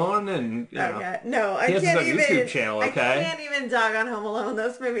 Home Alone, and okay. No, I he has can't his own even. YouTube channel. Okay, I can't even dog on Home Alone.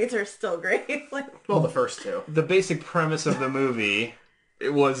 Those movies are still great. Well, the first two. The basic premise of the movie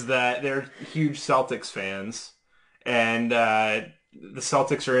was that they're huge Celtics fans, and the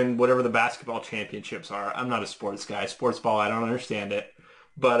Celtics are in whatever the basketball championships are. I'm not a sports guy. Sports ball, I don't understand it,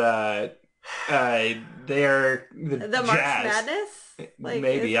 but they are the March Jazz. Madness.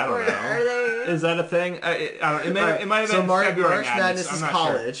 Maybe, I don't know. Are they? Is that a thing? It might have been March February Madness is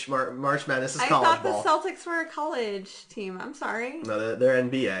college. Sure. March Madness is I college thought ball. the Celtics were a college team. I'm sorry. No, they're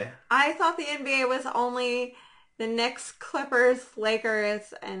NBA. I thought the NBA was only the Knicks, Clippers,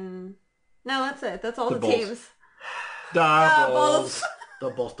 Lakers, and no, that's it. That's all the Bulls. teams. Bulls. The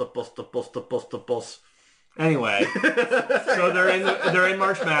Bulls. Anyway, so they're in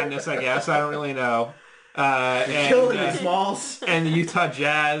March Madness, I guess. I don't really know. Killing the Smalls. And the Utah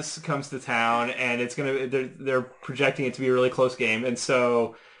Jazz comes to town, and they're projecting it to be a really close game. And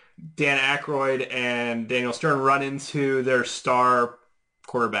so Dan Aykroyd and Daniel Stern run into their star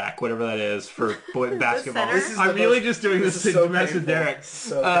quarterback, whatever that is, for basketball. center? I'm really just doing this to mess with Derek.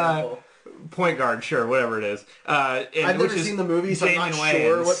 So painful. Point guard, sure, whatever it is. I've never seen the movie, so I'm not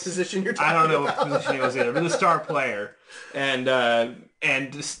sure what position you're talking about. I don't know what position he was either, but the star player, and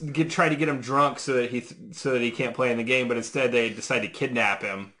just try to get him drunk so that he can't play in the game, but instead they decide to kidnap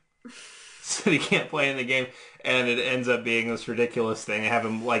him so that he can't play in the game, and it ends up being this ridiculous thing. They have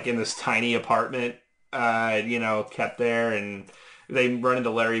him like in this tiny apartment, kept there, and they run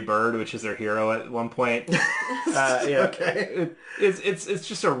into Larry Bird, which is their hero at one point. Okay. It's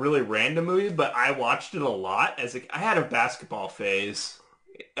just a really random movie, but I watched it a lot I had a basketball phase.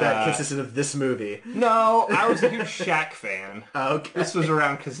 That consisted of this movie. No, I was a huge Shaq fan. Okay. This was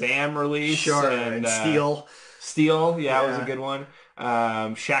around Kazam release. Sure, and Steel. Steel, yeah, was a good one.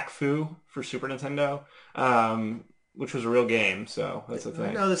 Shaq Fu for Super Nintendo, which was a real game, so that's the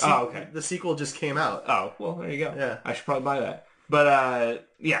thing. No, okay. The sequel just came out. Oh, well, there you go. Yeah. I should probably buy that. But,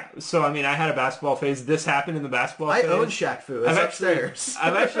 so, I mean, I had a basketball phase. This happened in the basketball phase. I own Shaq Fu. It's upstairs.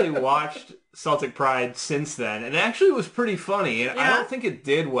 I've actually watched Celtic Pride since then, and it actually was pretty funny. And I don't think it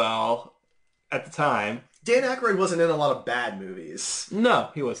did well at the time. Dan Aykroyd wasn't in a lot of bad movies.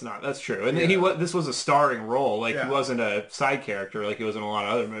 No, he was not. That's true. And this was a starring role. Like, he wasn't a side character like he was in a lot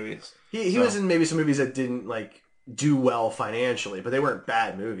of other movies. He was in maybe some movies that didn't, like, do well financially, but they weren't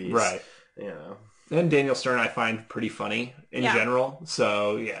bad movies. Right. And Daniel Stern I find pretty funny in general.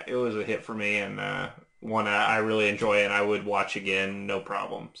 So, yeah, it was a hit for me, and one I really enjoy and I would watch again, no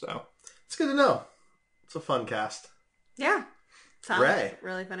problem. So it's good to know. It's a fun cast. Yeah. Sounds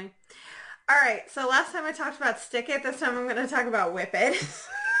really funny. All right, so last time I talked about Stick It. This time I'm going to talk about Whip It.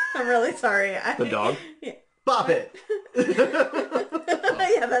 I'm really sorry. The dog? Yeah. Bop It.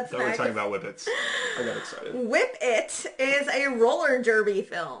 Yeah, that's We're talking about Whippets. I got excited. Whip It is a roller derby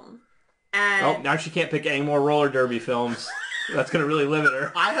film. And now she can't pick any more roller derby films. That's going to really limit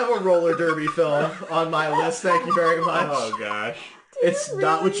her. I have a roller derby film on my list. Thank you very much. Oh, gosh. It's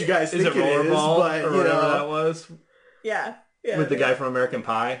not what you guys think it is, but, or whatever that was? Yeah. With the guy from American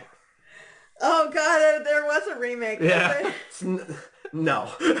Pie? Oh, God, there was a remake. Yeah.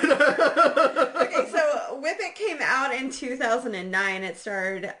 No. Okay, so Whip It came out in 2009. It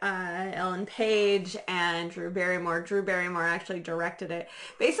starred Ellen Page and Drew Barrymore. Drew Barrymore actually directed it.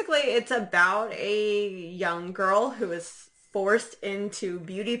 Basically, it's about a young girl who is forced into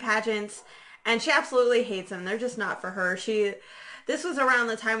beauty pageants, and she absolutely hates them. They're just not for her. This was around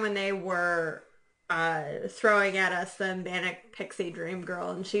the time when they were throwing at us the manic pixie dream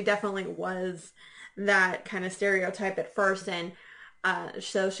girl, and she definitely was that kind of stereotype at first, and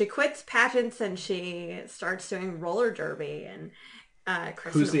so she quits pageants and she starts doing roller derby. And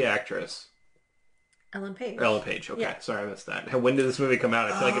who's the actress? Ellen Page. Ellen Page. Okay, Yeah. Sorry I missed that. When did this movie come out?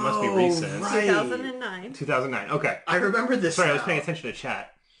 I feel like it must be recent. Right. 2009. 2009. Okay. I remember this. Sorry, I was now. paying attention to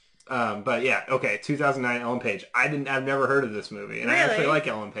chat. But yeah, okay, 2009, Ellen Page. I've never heard of this movie, and I actually Really? like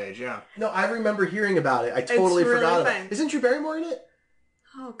Ellen Page. Yeah. No, I remember hearing about it. I totally really forgot about fun. it. Isn't Drew Barrymore in it?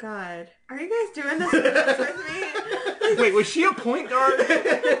 Oh, God. Are you guys doing this with me? Wait, was she a point guard?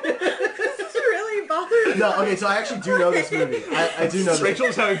 This really bothers me. No, okay, so I actually do know this movie. I do know this.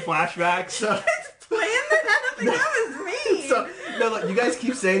 Rachel's having flashbacks. So, Playing that? I don't think that was me. so no, look, you guys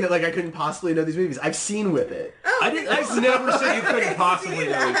keep saying that like I couldn't possibly know these movies. I've seen With It. I've never said you couldn't possibly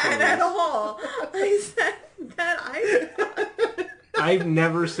know these that at movies. all. I said that I've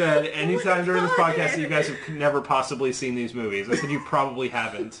never said any time during this podcast that you guys have never possibly seen these movies. I said you probably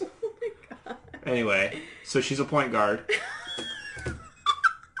haven't. Anyway, so she's a point guard.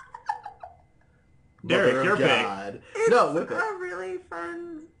 Derek, Mother your of pick. God. No, Whip It. a really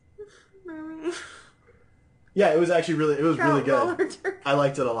fun movie. Yeah, it was actually really Roller good. derby. I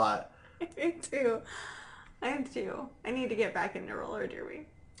liked it a lot. I do too. I do. I need to get back into roller derby.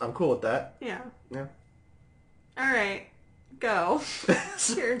 I'm cool with that. Yeah. Yeah. All right. Go.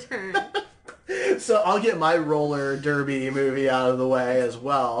 It's your turn. So I'll get my roller derby movie out of the way as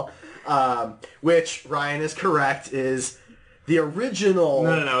well, which Ryan is correct is the original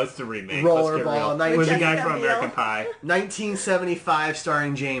No, it's the remake. Let's get Rollerball. real. It was a guy from Jessica American Biel. Pie. 1975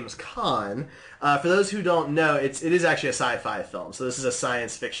 starring James Caan. For those who don't know, it is actually a sci-fi film, so this is a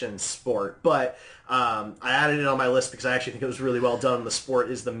science fiction sport. But I added it on my list because I actually think it was really well done. The sport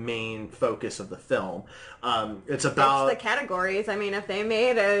is the main focus of the film. It's about... It's the categories. I mean, if they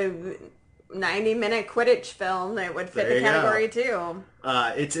made a 90-minute Quidditch film, it would fit There the you go. category too.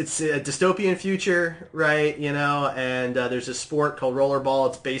 It's a dystopian future, right? You know, and there's a sport called rollerball.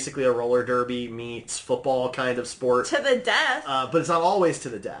 It's basically a roller derby meets football kind of sport. To the death. But it's not always to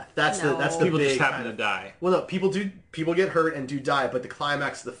the death. That's No. the People big just happen kind to of- die. Well, no, people get hurt and do die, but the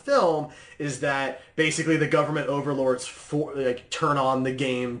climax of the film is that basically the government overlords turn on the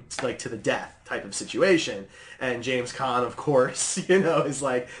game like to the death type of situation. And James Caan, of course, you know, is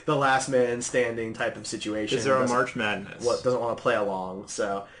like the last man standing type of situation. Is there a Doesn't- March Madness? doesn't want to play along.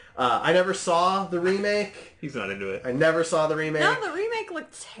 So I never saw the remake. He's not into it. I never saw the remake. No, the remake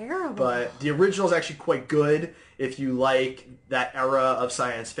looked terrible. But the original is actually quite good if you like that era of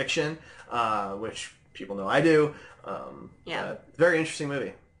science fiction, which people know I do. Yeah. Very interesting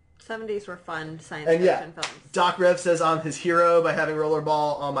movie. 70s were fun science And yeah, fiction films. Doc Rev says I'm his hero by having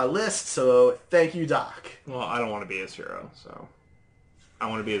Rollerball on my list, so thank you, Doc. Well, I don't want to be his hero, so I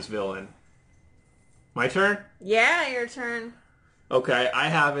want to be his villain. My turn? Yeah, your turn. Okay, I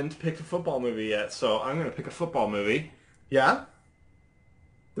haven't picked a football movie yet, so I'm going to pick a football movie. Yeah?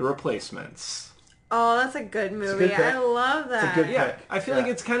 The Replacements. Oh, that's a good movie. good pick. I love that. good Yeah, pick. I feel like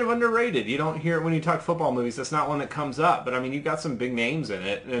Yeah. it's kind of underrated. You don't hear it when you talk football movies. That's not one that comes up. But I mean, you've got some big names in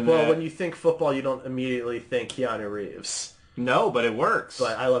it. And, Well, when you think football, you don't immediately think Keanu Reeves. no, but it works.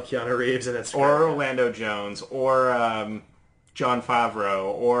 But I love Keanu Reeves, and it's Or great. Orlando Jones, or John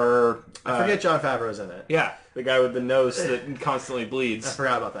Favreau, or I forget Jon Favreau's in it. yeah, the guy with the nose that constantly I bleeds.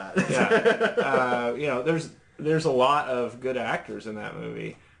 forgot about that. Yeah, you know, there's a lot of good actors in that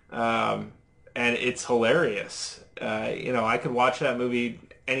movie, and it's hilarious. You know, I could watch that movie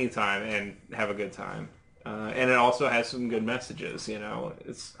anytime and have a good time, and it also has some good messages. You know,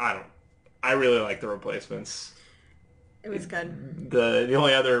 I really like The Replacements. It was good. The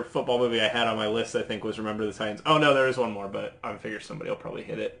only other football movie I had on my list, I think, was Remember the Titans. Oh no, there is one more, but I figure somebody will probably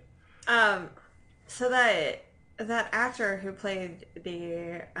hit it. So that actor who played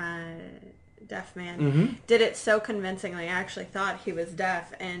the deaf man did it so convincingly. I actually thought he was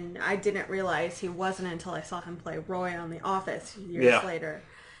deaf, and I didn't realize he wasn't until I saw him play Roy on The Office years Yeah. later.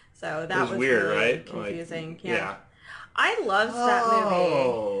 So that was weird, really right? confusing. Like, Yeah. I loved that movie.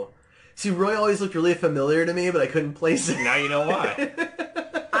 Oh. See, Roy always looked really familiar to me, but I couldn't place it. Now you know why.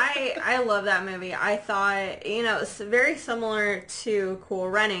 I love that movie. I thought, you know, it's very similar to Cool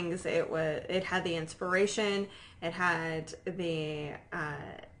Runnings. It had the inspiration. It had the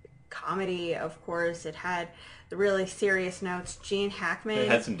comedy, of course. It had the really serious notes. Gene Hackman. It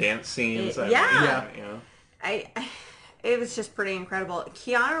had some dance scenes. Yeah. You know. It was just pretty incredible.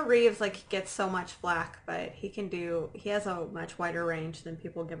 Keanu Reeves gets so much flack, but he has a much wider range than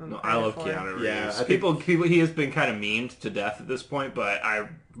people give him credit I love for. Keanu Reeves. Yeah, I think- People, he has been kind of memed to death at this point, but I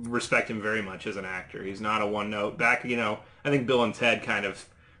respect him very much as an actor. He's not a one note. Back, you know, I think Bill and Ted kind of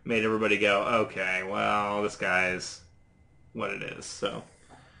made everybody go, okay, well, this guy's what it is. So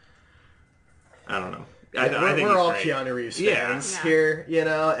I don't know. I think we're he's all great. Keanu Reeves Yeah. fans Yeah. here, you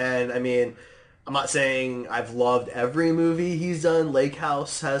know, and I mean, I'm not saying I've loved every movie he's done. Lake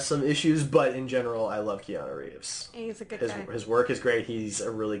House has some issues, but in general, I love Keanu Reeves. He's a good His, guy. his work is great. He's a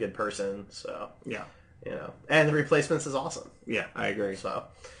really good person, so, Yeah, you know. And The Replacements is awesome, yeah, I agree. so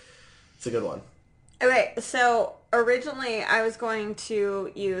it's a good one. Okay, so originally I was going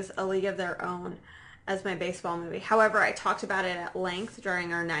to use A League of Their Own as my baseball movie. However, I talked about it at length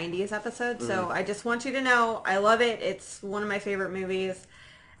during our 90s episode, so I just want you to know I love it. It's one of my favorite movies.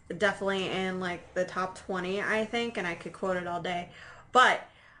 Definitely in like the top 20, I think, and I could quote it all day. But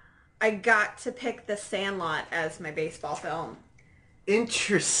I got to pick The Sandlot as my baseball film.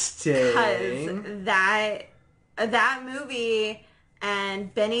 Interesting. Because that movie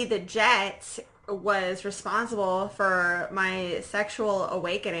and Benny the Jet was responsible for my sexual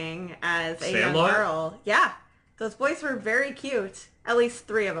awakening as a young Sandlot? girl. Yeah. Those boys were very cute. At least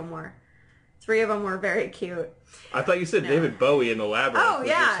 3 of them were. 3 of them were very cute. I thought you said David Bowie in The Labyrinth Oh, was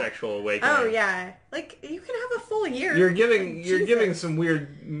yeah. your sexual awakening. Oh, yeah. Like, you can have a full year. You're giving Jesus. some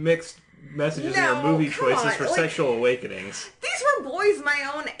weird mixed messages in No, your movie come choices on, for like- sexual awakenings. These were boys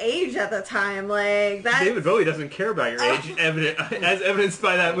my own age at the time. Like, that. David Bowie doesn't care about your age, as evidenced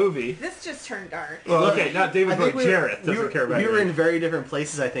by that movie. This just turned dark. Well, okay, not David I Bowie. think Jareth doesn't care about we your were in age. very different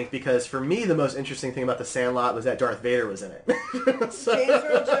places, I think, because for me, the most interesting thing about The Sandlot was that Darth Vader was in it. So- James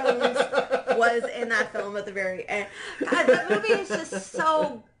Earl Jones was in that film at the very end. God, that movie is just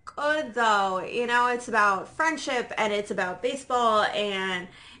so good, though. You know, it's about friendship, and it's about baseball, and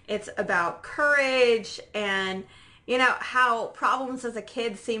it's about courage, and you know, how problems as a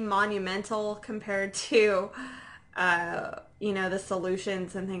kid seem monumental compared to, you know, the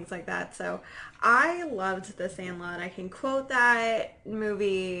solutions and things like that. So I loved The Sandlot. I can quote that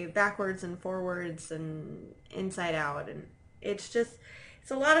movie backwards and forwards and inside out. And it's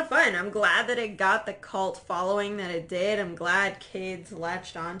a lot of fun. I'm glad that it got the cult following that it did. I'm glad kids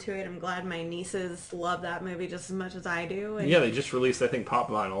latched onto it. I'm glad my nieces love that movie just as much as I do. And Yeah, they just released, I think, pop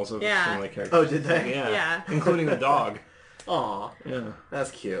vinyls of Yeah. some of the characters. Oh, did they? Yeah. Including the dog. Aw, Yeah.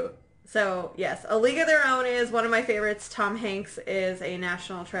 that's cute. So, yes, A League of Their Own is one of my favorites. Tom Hanks is a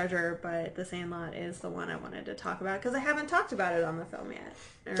national treasure, but The Sandlot is the one I wanted to talk about because I haven't talked about it on the film yet.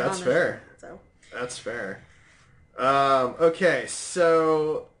 Or That's on the fair. show, so. That's fair. Okay,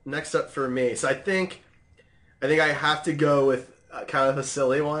 so next up for me. So I think I have to go with kind of a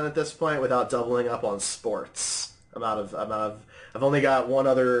silly one at this point without doubling up on sports. I've only got one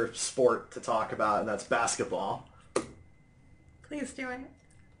other sport to talk about, and that's basketball. Please do it.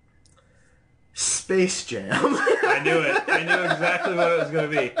 Space Jam. I knew it. I knew exactly what it was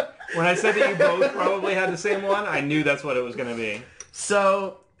going to be. When I said that you both probably had the same one, I knew that's what it was going to be.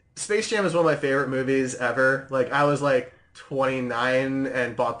 So, Space Jam is one of my favorite movies ever. Like, I was like 29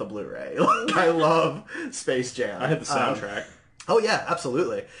 and bought the Blu-ray. Like, I love Space Jam. I had the soundtrack. Oh yeah,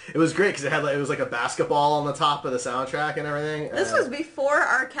 absolutely. It was great because it was like a basketball on the top of the soundtrack and everything. This was before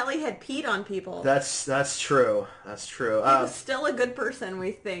R. Kelly had peed on people. That's true. That's true. He was still a good person,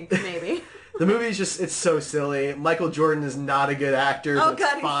 we think, maybe. The movie's it's so silly. Michael Jordan is not a good actor. Oh, but God,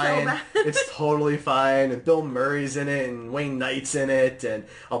 it's he's so fine. bad. It's totally fine. And Bill Murray's in it, and Wayne Knight's in it, and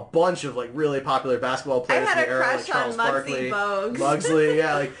a bunch of like really popular basketball players had in the a era, crush like Charles on Muggsy Barkley, Bogues. Muggsy.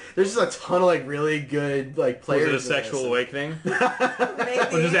 Yeah, like there's just a ton of like really good like Was players. it a in sexual this. awakening? Maybe.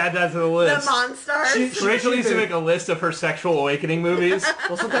 We'll just add that to the The list. Monstars. Rachel needs to make a list of her sexual awakening movies.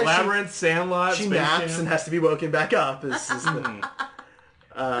 Well, sometimes Labyrinth, Sandlot, she Space naps Jam. and has to be woken back up.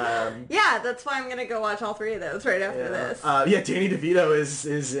 Yeah, that's why I'm going to go watch all three of those right after this. Danny DeVito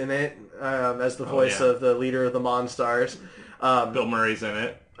is in it as the voice yeah. of the leader of the Monstars. Bill Murray's in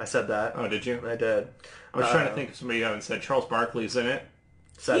it. I said that. Oh, did you? I did. I was trying to think of somebody you haven't said. Charles Barkley's in it.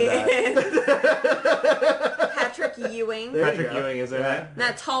 Said that. Patrick Ewing. There you Patrick go. Ewing is in it.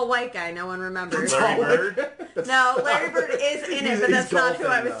 That tall white guy no one remembers. Larry Bird. No, Larry Bird is in it, but he's that's not who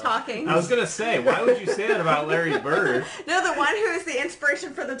I golfing, was though. talking. I was going to say, why would you say that about Larry Bird? No, the one who is the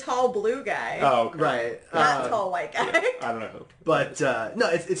inspiration for the tall blue guy. Oh, okay. Right. Not tall white guy. I don't know. But no,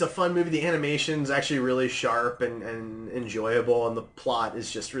 it's a fun movie. The animation's actually really sharp and enjoyable, and the plot is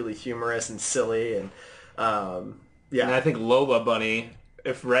just really humorous and silly. And yeah, And I think Lola Bunny,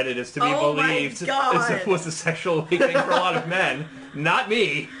 if Reddit is to be Oh my believed, God. was a sexual awakening for a lot of men. Not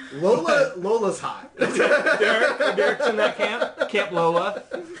me. Lola's hot. Derek's in that camp. Camp Lola.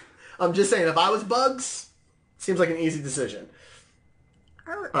 I'm just saying, if I was Bugs, seems like an easy decision.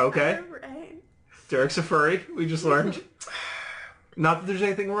 Okay. Alright. Derek's a furry. We just learned. Not that there's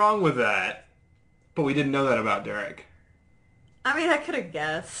anything wrong with that, but we didn't know that about Derek. I mean, I could have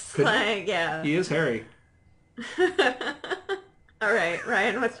guessed. Could- Like, yeah. He is hairy. All right,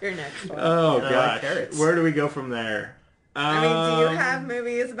 Ryan, what's your next one? Oh, I like gosh. carrots. Where do we go from there? I mean, do you have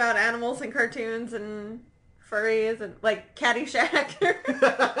movies about animals and cartoons and furries and, like, Caddyshack?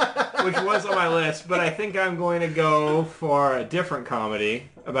 Which was on my list, but I think I'm going to go for a different comedy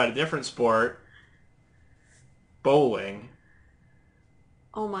about a different sport. Bowling.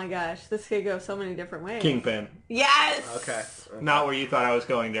 Oh my gosh, this could go so many different ways. Kingpin. Yes! Okay. Not where you thought I was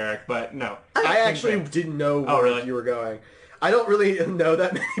going, Derek, but no. I actually didn't know where really? you were going. I don't really know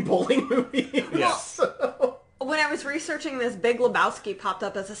that many bowling movies. Yeah. So. When I was researching this, Big Lebowski popped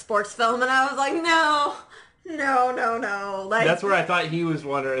up as a sports film, and I was like, no. Like, That's where I thought he was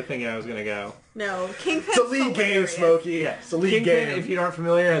thinking I was going to go. No, Kingpin's It's a league game, hilarious. Smokey. It's a league Kingpin, game. if you aren't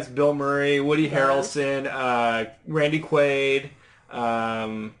familiar, has Bill Murray, Woody Harrelson, Randy Quaid.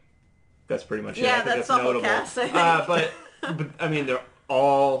 That's pretty much it. Yeah, I think that's the whole notable. cast, I think. But I mean, they're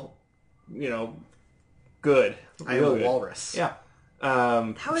all, good. I am Real a good. walrus. Yeah. That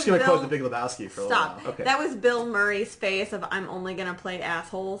I'm was just going to Bill... quote the Big Lebowski for a Stop. little while. Okay. That was Bill Murray's face of I'm only going to play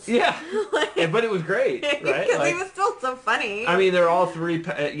assholes. Yeah. Like- Yeah, but it was great, right? Because he was still so funny. I mean, they're all three,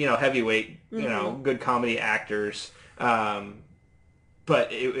 heavyweight, good comedy actors.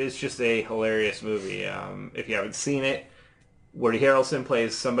 But it's just a hilarious movie. If you haven't seen it, Woody Harrelson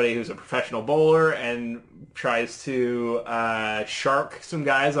plays somebody who's a professional bowler and tries to shark some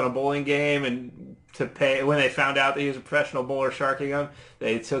guys on a bowling game, and to pay when they found out that he was a professional bowler sharking them,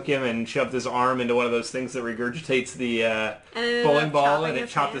 they took him and shoved his arm into one of those things that regurgitates the And it ended bowling up ball, chopping and it his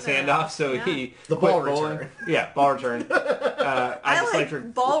chopped his hand hand off. off. So Yeah. he The quit ball bowling. return. Yeah, ball return. I just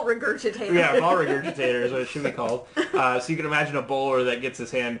like ball regurgitator. Yeah, ball regurgitator is what it should be called. So you can imagine a bowler that gets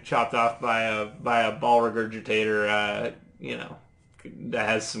his hand chopped off by a ball regurgitator, that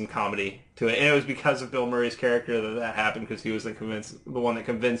has some comedy to it. And it was because of Bill Murray's character that happened, because he was the one that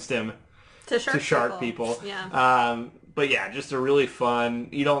convinced him to shark people. Yeah. But yeah, just a really fun.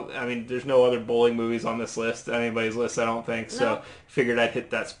 There's no other bowling movies on this list, anybody's list, I don't think. So No. figured I'd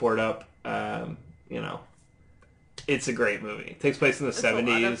hit that sport up. It's a great movie. It takes place in the 70s.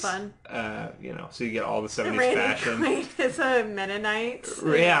 A lot of fun. So you get all the 70s Randy fashion. Quaid is a Mennonite.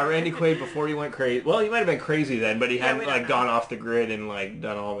 Yeah, Randy Quaid before he went crazy. Well, he might have been crazy then, but he hadn't we don't know. gone off the grid and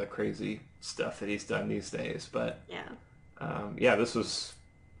done all the crazy stuff that he's done these days. But Yeah. this was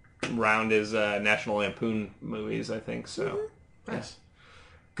around his National Lampoon movies, I think. So Nice.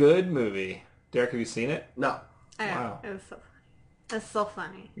 good movie. Derek, have you seen it? No. Wow. It was so funny. It's so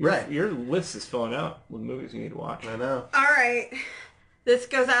funny. Right. Your list is filling out with movies you need to watch. I know. All right. This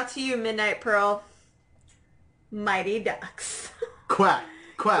goes out to you, Midnight Pearl. Mighty Ducks. Quack.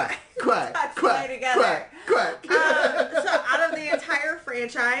 Quack. Quack. Ducks Quack. play together. Quack. Quack. So out of the entire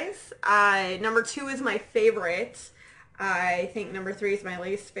franchise, number 2 is my favorite. I think number 3 is my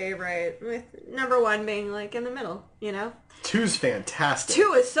least favorite, with number 1 being in the middle, 2's fantastic.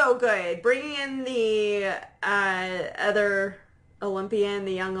 2 is so good. Bringing in the other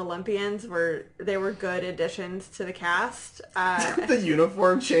the young Olympians, they were good additions to the cast. The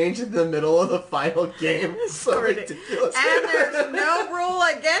uniform change in the middle of the final game is so ridiculous. And there's no rule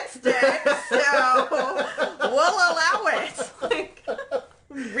against it, so we'll allow it.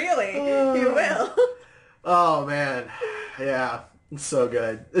 Really, you will. Oh man, yeah, it's so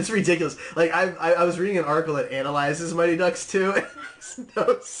good. It's ridiculous. I was reading an article that analyzes Mighty Ducks 2. It makes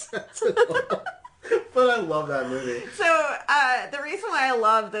no sense at all. But I love that movie. So the reason why I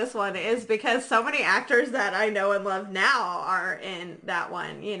love this one is because so many actors that I know and love now are in that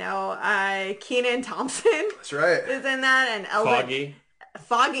one. Kenan Thompson That's right. is in that, and Eldon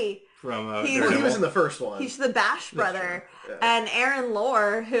Foggy. From He Well, he was in the first one. He's the Bash brother. Yeah. And Aaron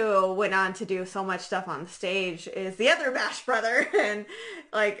Lohr, who went on to do so much stuff on stage, is the other Bash brother. And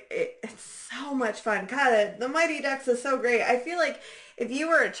it's so much fun. God, the Mighty Ducks is so great. I feel like if you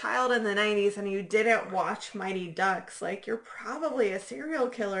were a child in the 90s and you didn't watch Mighty Ducks, you're probably a serial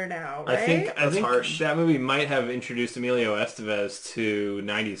killer now, right? I think harsh. that movie might have introduced Emilio Estevez to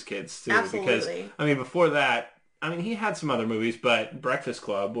 90s kids too. Absolutely. Because before that, he had some other movies, but Breakfast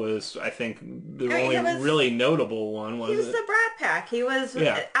Club was, I think, the only really notable one. He was the Brat Pack. He was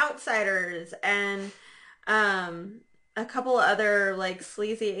Yeah. Outsiders and a couple other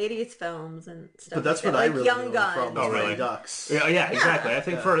sleazy 80s films and stuff. But that's like what that. I really Young knew Guns. from Oh, Mighty really? Ducks. Yeah, exactly. I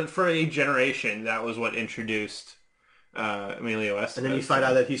think for a generation, that was what introduced Emilio Estevez. And then you find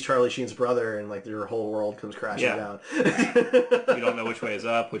out that he's Charlie Sheen's brother, and your whole world comes crashing down. you don't know which way is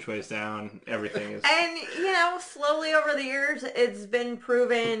up, which way is down. Everything is. And, slowly over the years, it's been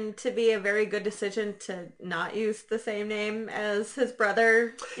proven to be a very good decision to not use the same name as his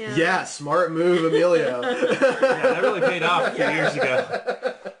brother. Yeah, smart move, Emilio. Yeah, that really paid off a few years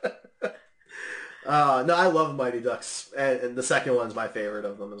ago. No, I love Mighty Ducks, and the second one's my favorite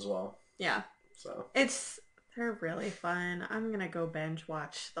of them as well. Yeah. So They're really fun. I'm going to go binge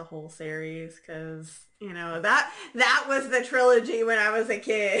watch the whole series because, that was the trilogy when I was a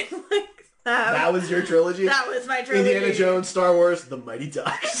kid. that was your trilogy? That was my trilogy. Indiana Jones, Star Wars, The Mighty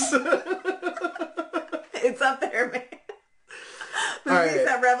Ducks. It's up there, man. All Movies right.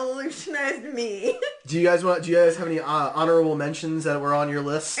 that revolutionized me. Do you guys have any honorable mentions that were on your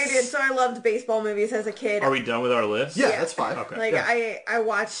list? I did. So I loved baseball movies as a kid. Are we done with our list? Yeah, that's fine. Okay. Yeah. I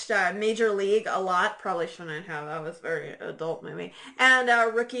watched Major League a lot. Probably shouldn't have. That was a very adult movie. And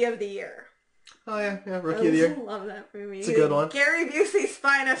Rookie of the Year. Oh yeah, Rookie of the Year. I love that movie. It's a good one. Gary Busey's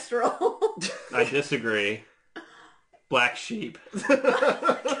finest role. I disagree. Black Sheep. He was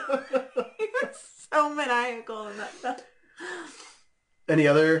so maniacal in that stuff. Any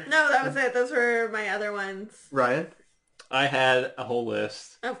other? No, that was it. Those were my other ones. Ryan? I had a whole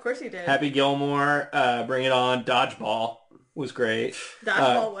list. Oh, of course you did. Happy Gilmore, Bring It On, Dodgeball was great.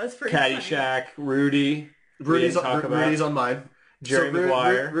 Dodgeball was pretty funny. Caddyshack, Rudy. Rudy's on mine. Jerry So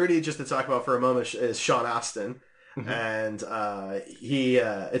Maguire. Rudy, just to talk about for a moment, is Sean Astin. And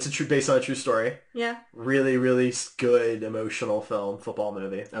it's based on a true story. Yeah. Really, really good emotional football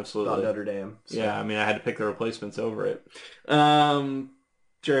movie. Absolutely. About Notre Dame. So. Yeah, I had to pick the replacements over it.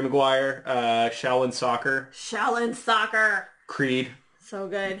 Jerry Maguire, Shaolin Soccer, Shaolin Soccer. Creed, So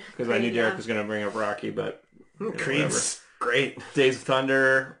good. because I knew Creed, Derek yeah. was going to bring up Rocky, but Creed's great. Days of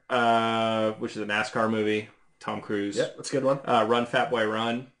Thunder, which is a NASCAR movie, Tom Cruise. Yeah, that's a good one. Run Fat Boy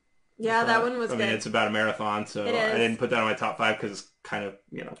Run. Yeah, that one was I good. mean, it's about a marathon, so It I is. didn't put that on my top 5 because it's kind of,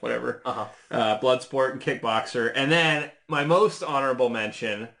 whatever. Uh-huh. Bloodsport and Kickboxer. And then my most honorable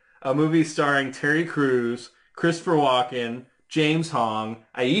mention, a movie starring Terry Crews, Christopher Walken, James Hong,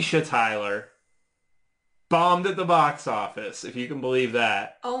 Aisha Tyler, bombed at the box office, if you can believe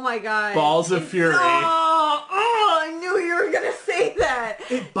that. Oh my god. Balls of Fury. I knew you were going to say that.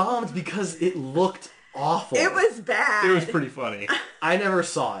 It bombed because it looked awful. It was bad. It was pretty funny. I never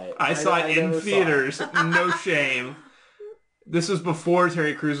saw it. I saw it in never saw theaters. No shame. This was before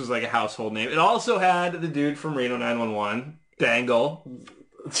Terry Crews was like a household name. It also had the dude from Reno 911, Dangle.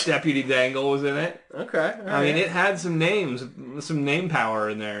 Deputy Dangle was in it. Okay. I mean, it had some names, some name power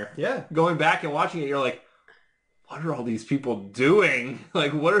in there. Yeah. Going back and watching it, you're like, what are all these people doing?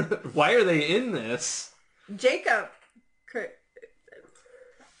 Like, why are they in this? Jacob,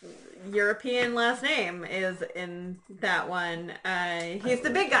 European last name, is in that one. He's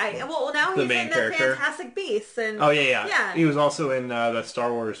the big guy. Well, now The he's main in the character? Fantastic Beasts. And Oh, yeah. Yeah. He was also in that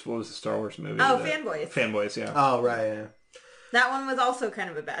Star Wars, what was the Star Wars movie? Oh, that- Fanboys. Fanboys, yeah. Oh, right. Yeah. That one was also kind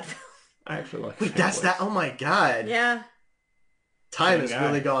of a bad film. I actually like Wait, that's Fanboys. that. Oh my god. Yeah. Time Good has guy.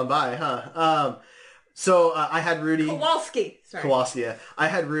 really gone by, huh? So I had Rudy. Kowalski. Sorry. Kowalski, yeah. I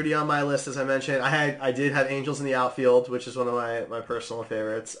had Rudy on my list, as I mentioned. I did have Angels in the Outfield, which is one of my personal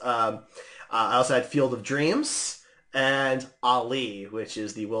favorites. I also had Field of Dreams and Ali, which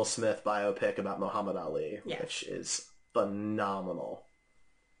is the Will Smith biopic about Muhammad Ali, Yeah. which is phenomenal.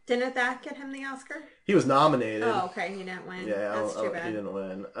 Didn't that get him the Oscar? He was nominated. Oh, okay. He didn't win. That's too He bad. didn't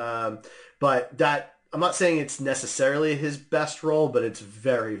win. But that, I'm not saying it's necessarily his best role, but it's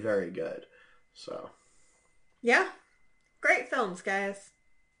very, very good. So, Yeah. Great films, guys.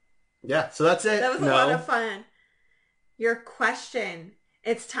 yeah. So that's it. That was a lot of fun. Your question.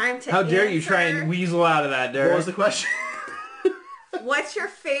 It's time to How dare you try answer. and weasel out of that, Derek? What was the question? What's your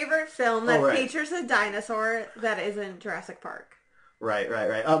favorite film that Oh, right. features a dinosaur that isn't Jurassic Park? Right.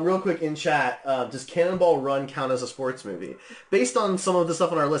 Real quick in chat, does Cannonball Run count as a sports movie? Based on some of the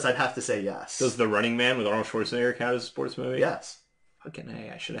stuff on our list, I'd have to say yes. Does The Running Man with Arnold Schwarzenegger count as a sports movie? Yes. Fucking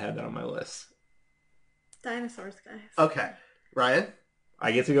A, I should have had that on my list. Dinosaurs, guys. Okay. Ryan?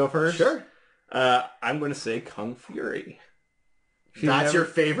 I get to go first? Sure. I'm going to say Kung Fury. If you've That's never- your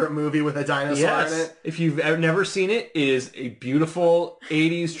favorite movie with a dinosaur Yes. in it? If you've never seen it, it is a beautiful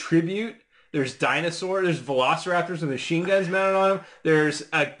 80s tribute. There's dinosaurs, there's velociraptors with machine guns mounted on them. There's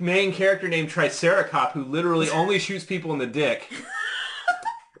a main character named Triceracop who literally only shoots people in the dick.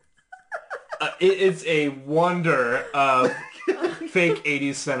 It's a wonder of fake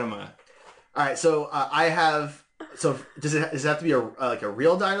 80s cinema. All right, so I have... So does it have to be a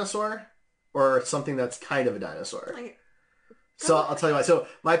real dinosaur? Or something that's kind of a dinosaur? So I'll tell you why. So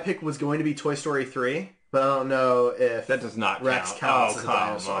my pick was going to be Toy Story 3, but I don't know if That does not Rex count. counts Oh, as a come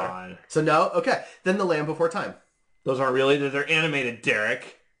dinosaur. on. So no? Okay. Then The Land Before Time. Those aren't really, they're animated,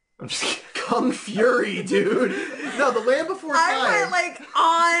 Derek. I'm just kidding. Kung Fury, dude. No, The Land Before Time. I went like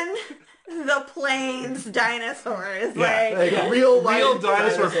on the plains dinosaurs. Yeah, like real life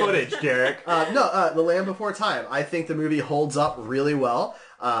dinosaur footage, Derek. The Land Before Time. I think the movie holds up really well.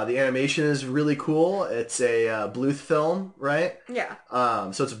 The animation is really cool. It's a Bluth film, right? Yeah.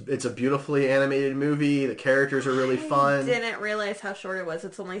 So it's a beautifully animated movie. The characters are really fun. Didn't realize how short it was.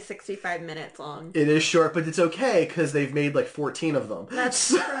 It's only 65 minutes long. It is short, but it's okay because they've made like 14 of them. That's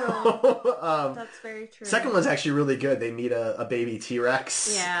true. That's very true. Second one's actually really good. They meet a baby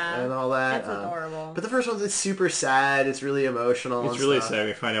T-Rex Yeah. and all that. It's adorable. But the first one's super sad. It's really emotional. It's and really stuff. sad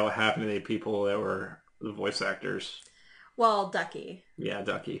we find out what happened to the people that were the voice actors. Well, Ducky. Yeah,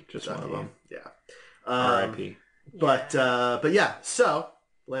 Ducky, just one of them. Yeah. R.I.P. But yeah, so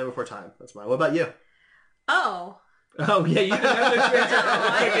Land Before Time. That's mine. What about you? Oh. Oh yeah, you didn't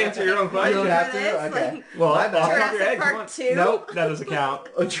have to answer your own You question. don't have to? This, Okay. like- Well, My bad. off the top of your Jurassic head, come Park on. 2? Nope, that doesn't count.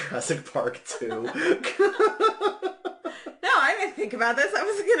 Oh, Jurassic Park 2. No, I didn't think about this. I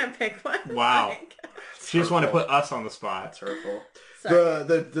was gonna pick one. Wow. Like, She just wanted to put us on the spot. Hurtful. sorry.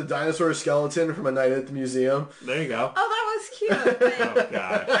 The dinosaur skeleton from A Night at the Museum. There you go. Oh, that was cute. but Oh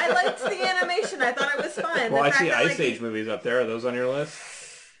god. I liked the animation. I thought it was fun. Well, The I fact see that, Ice like, Age movies up there. Are those on your list?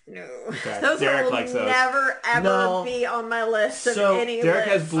 No. Okay. Those Derek will likes those. never, ever No. be on my list of So, any Derek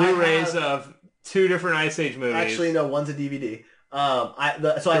list. has Blu-rays I have- of 2 different Ice Age movies. Actually, no, one's a DVD. So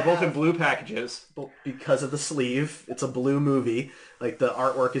They're I both have, in blue packages. because of the sleeve. It's a blue movie. Like the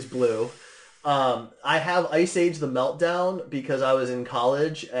artwork is blue. I have Ice Age: The Meltdown because I was in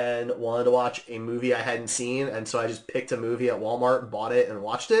college and wanted to watch a movie I hadn't seen, and so I just picked a movie at Walmart, bought it, and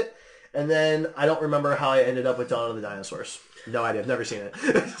watched it. And then I don't remember how I ended up with Dawn of the Dinosaurs. No idea. I've never seen it.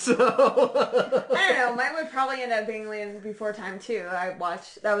 So I don't know. Mine would probably end up being Land Before Time too.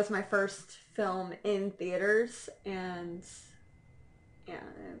 That was my first film in theaters, and yeah,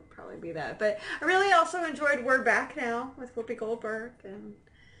 it'd probably be that. But I really also enjoyed We're Back Now with Whoopi Goldberg and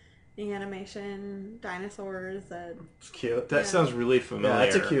the animation, dinosaurs. It's cute. That sounds really familiar. Yeah,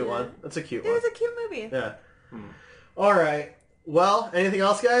 that's a cute one. That's a cute one. It was a cute movie. Yeah. All right. Well, anything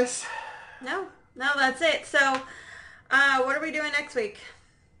else, guys? No, that's it. So, what are we doing next week?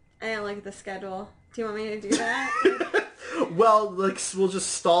 I didn't look at the schedule. Do you want me to do that? Well, we'll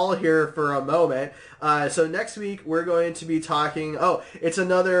just stall here for a moment. So next week we're going to be talking. Oh, it's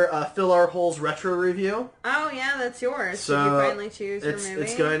another Fill Our Holes retro review. Oh yeah, that's yours. So did you finally choose your movie?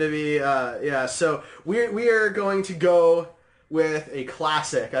 It's going to be yeah. So we are going to go with a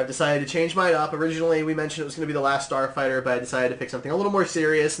classic. I've decided to change mine up. Originally we mentioned it was going to be The Last Starfighter, but I decided to pick something a little more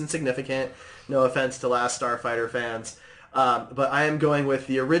serious and significant. No offense to Last Starfighter fans, but I am going with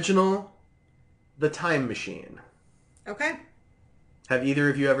the original, The Time Machine. Okay. Have either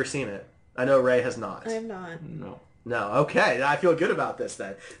of you ever seen it? I know Ray has not. I have not. No. No. Okay. I feel good about this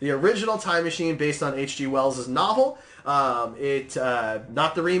then. The original Time Machine based on H.G. Wells' novel. Not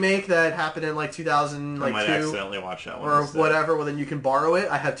the remake that happened in 2002. I might accidentally watch that one. Or instead. whatever. Well, then you can borrow it.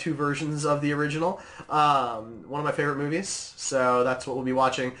 I have 2 versions of the original. One of my favorite movies. So that's what we'll be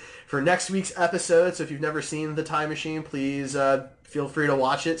watching for next week's episode. So if you've never seen The Time Machine, please feel free to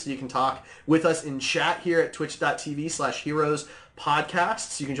watch it so you can talk with us in chat here at twitch.tv/Heroes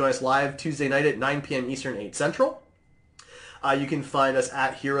Podcasts. You can join us live Tuesday night at 9 p.m. Eastern, 8 Central. You can find us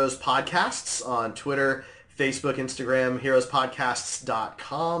at Heroes Podcasts on Twitter, Facebook, Instagram,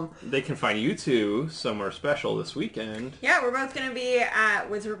 heroespodcasts.com. They can find you two somewhere special this weekend. Yeah, we're both going to be at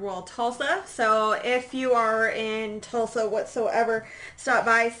Wizard World Tulsa. So if you are in Tulsa whatsoever, stop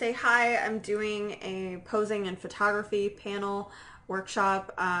by, say hi. I'm doing a posing and photography panel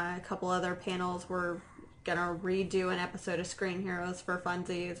workshop, a couple other panels. We're going to redo an episode of Screen Heroes for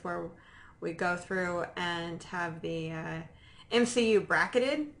funsies where we go through and have the MCU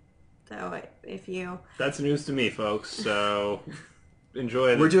bracketed. So if you... That's news to me, folks. So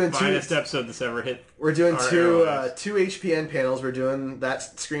enjoy the We're doing finest episode that's ever hit. We're doing our two airwaves. HPN panels. We're doing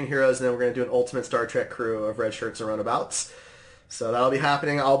that Screen Heroes, and then we're going to do an Ultimate Star Trek crew of red shirts and runabouts. So that'll be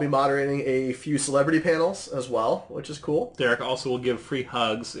happening. I'll be moderating a few celebrity panels as well, which is cool. Derek also will give free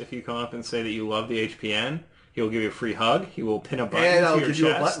hugs if you come up and say that you love the HPN. He will give you a free hug. He will pin a button And to I'll your give chest.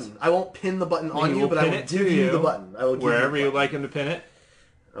 you a button. I won't pin the button on you, but I pin will it give to you the button. I will give wherever you you'd like him to pin it.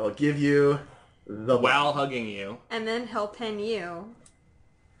 I will give you the button. While hugging you. And then he'll pin you.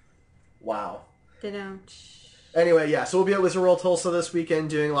 Wow. Anyway, yeah, so we'll be at Wizard World Tulsa this weekend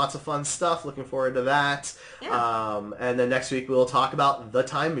doing lots of fun stuff. Looking forward to that. Yeah. And then next week we'll talk about The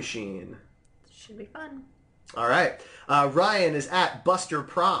Time Machine. Should be fun. All right. Ryan is at Buster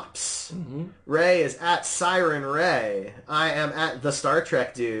Props. Mm-hmm. Ray is at Siren Ray. I am at The Star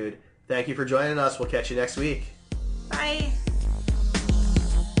Trek Dude. Thank you for joining us. We'll catch you next week. Bye.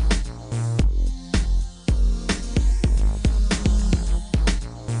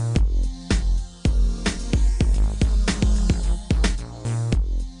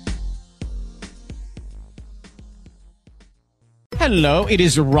 Hello, it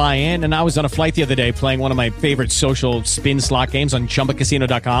is Ryan, and I was on a flight the other day playing one of my favorite social spin slot games on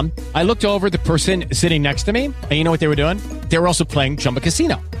ChumbaCasino.com. I looked over at the person sitting next to me, and you know what they were doing? They were also playing Chumba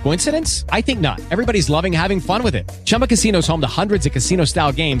Casino. Coincidence? I think not. Everybody's loving having fun with it. Chumba Casino is home to hundreds of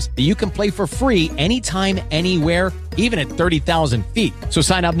casino-style games that you can play for free anytime, anywhere, even at 30,000 feet. So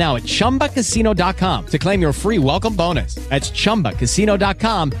sign up now at ChumbaCasino.com to claim your free welcome bonus. That's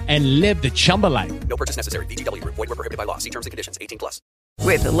ChumbaCasino.com and live the Chumba life. No purchase necessary. VGW. Void were prohibited by law. See terms and conditions. 18+.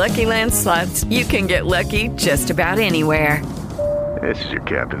 With the Lucky Land Slots, you can get lucky just about anywhere. This is your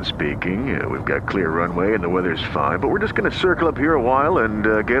captain speaking. We've got clear runway and the weather's fine, but we're just going to circle up here a while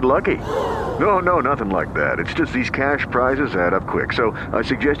and get lucky. No, nothing like that. It's just these cash prizes add up quick. So I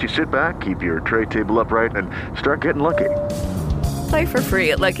suggest you sit back, keep your tray table upright, and start getting lucky. Play for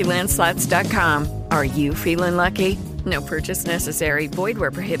free at LuckyLandSlots.com. Are you feeling lucky? No purchase necessary. Void where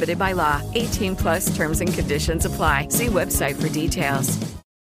prohibited by law. 18+ terms and conditions apply. See website for details.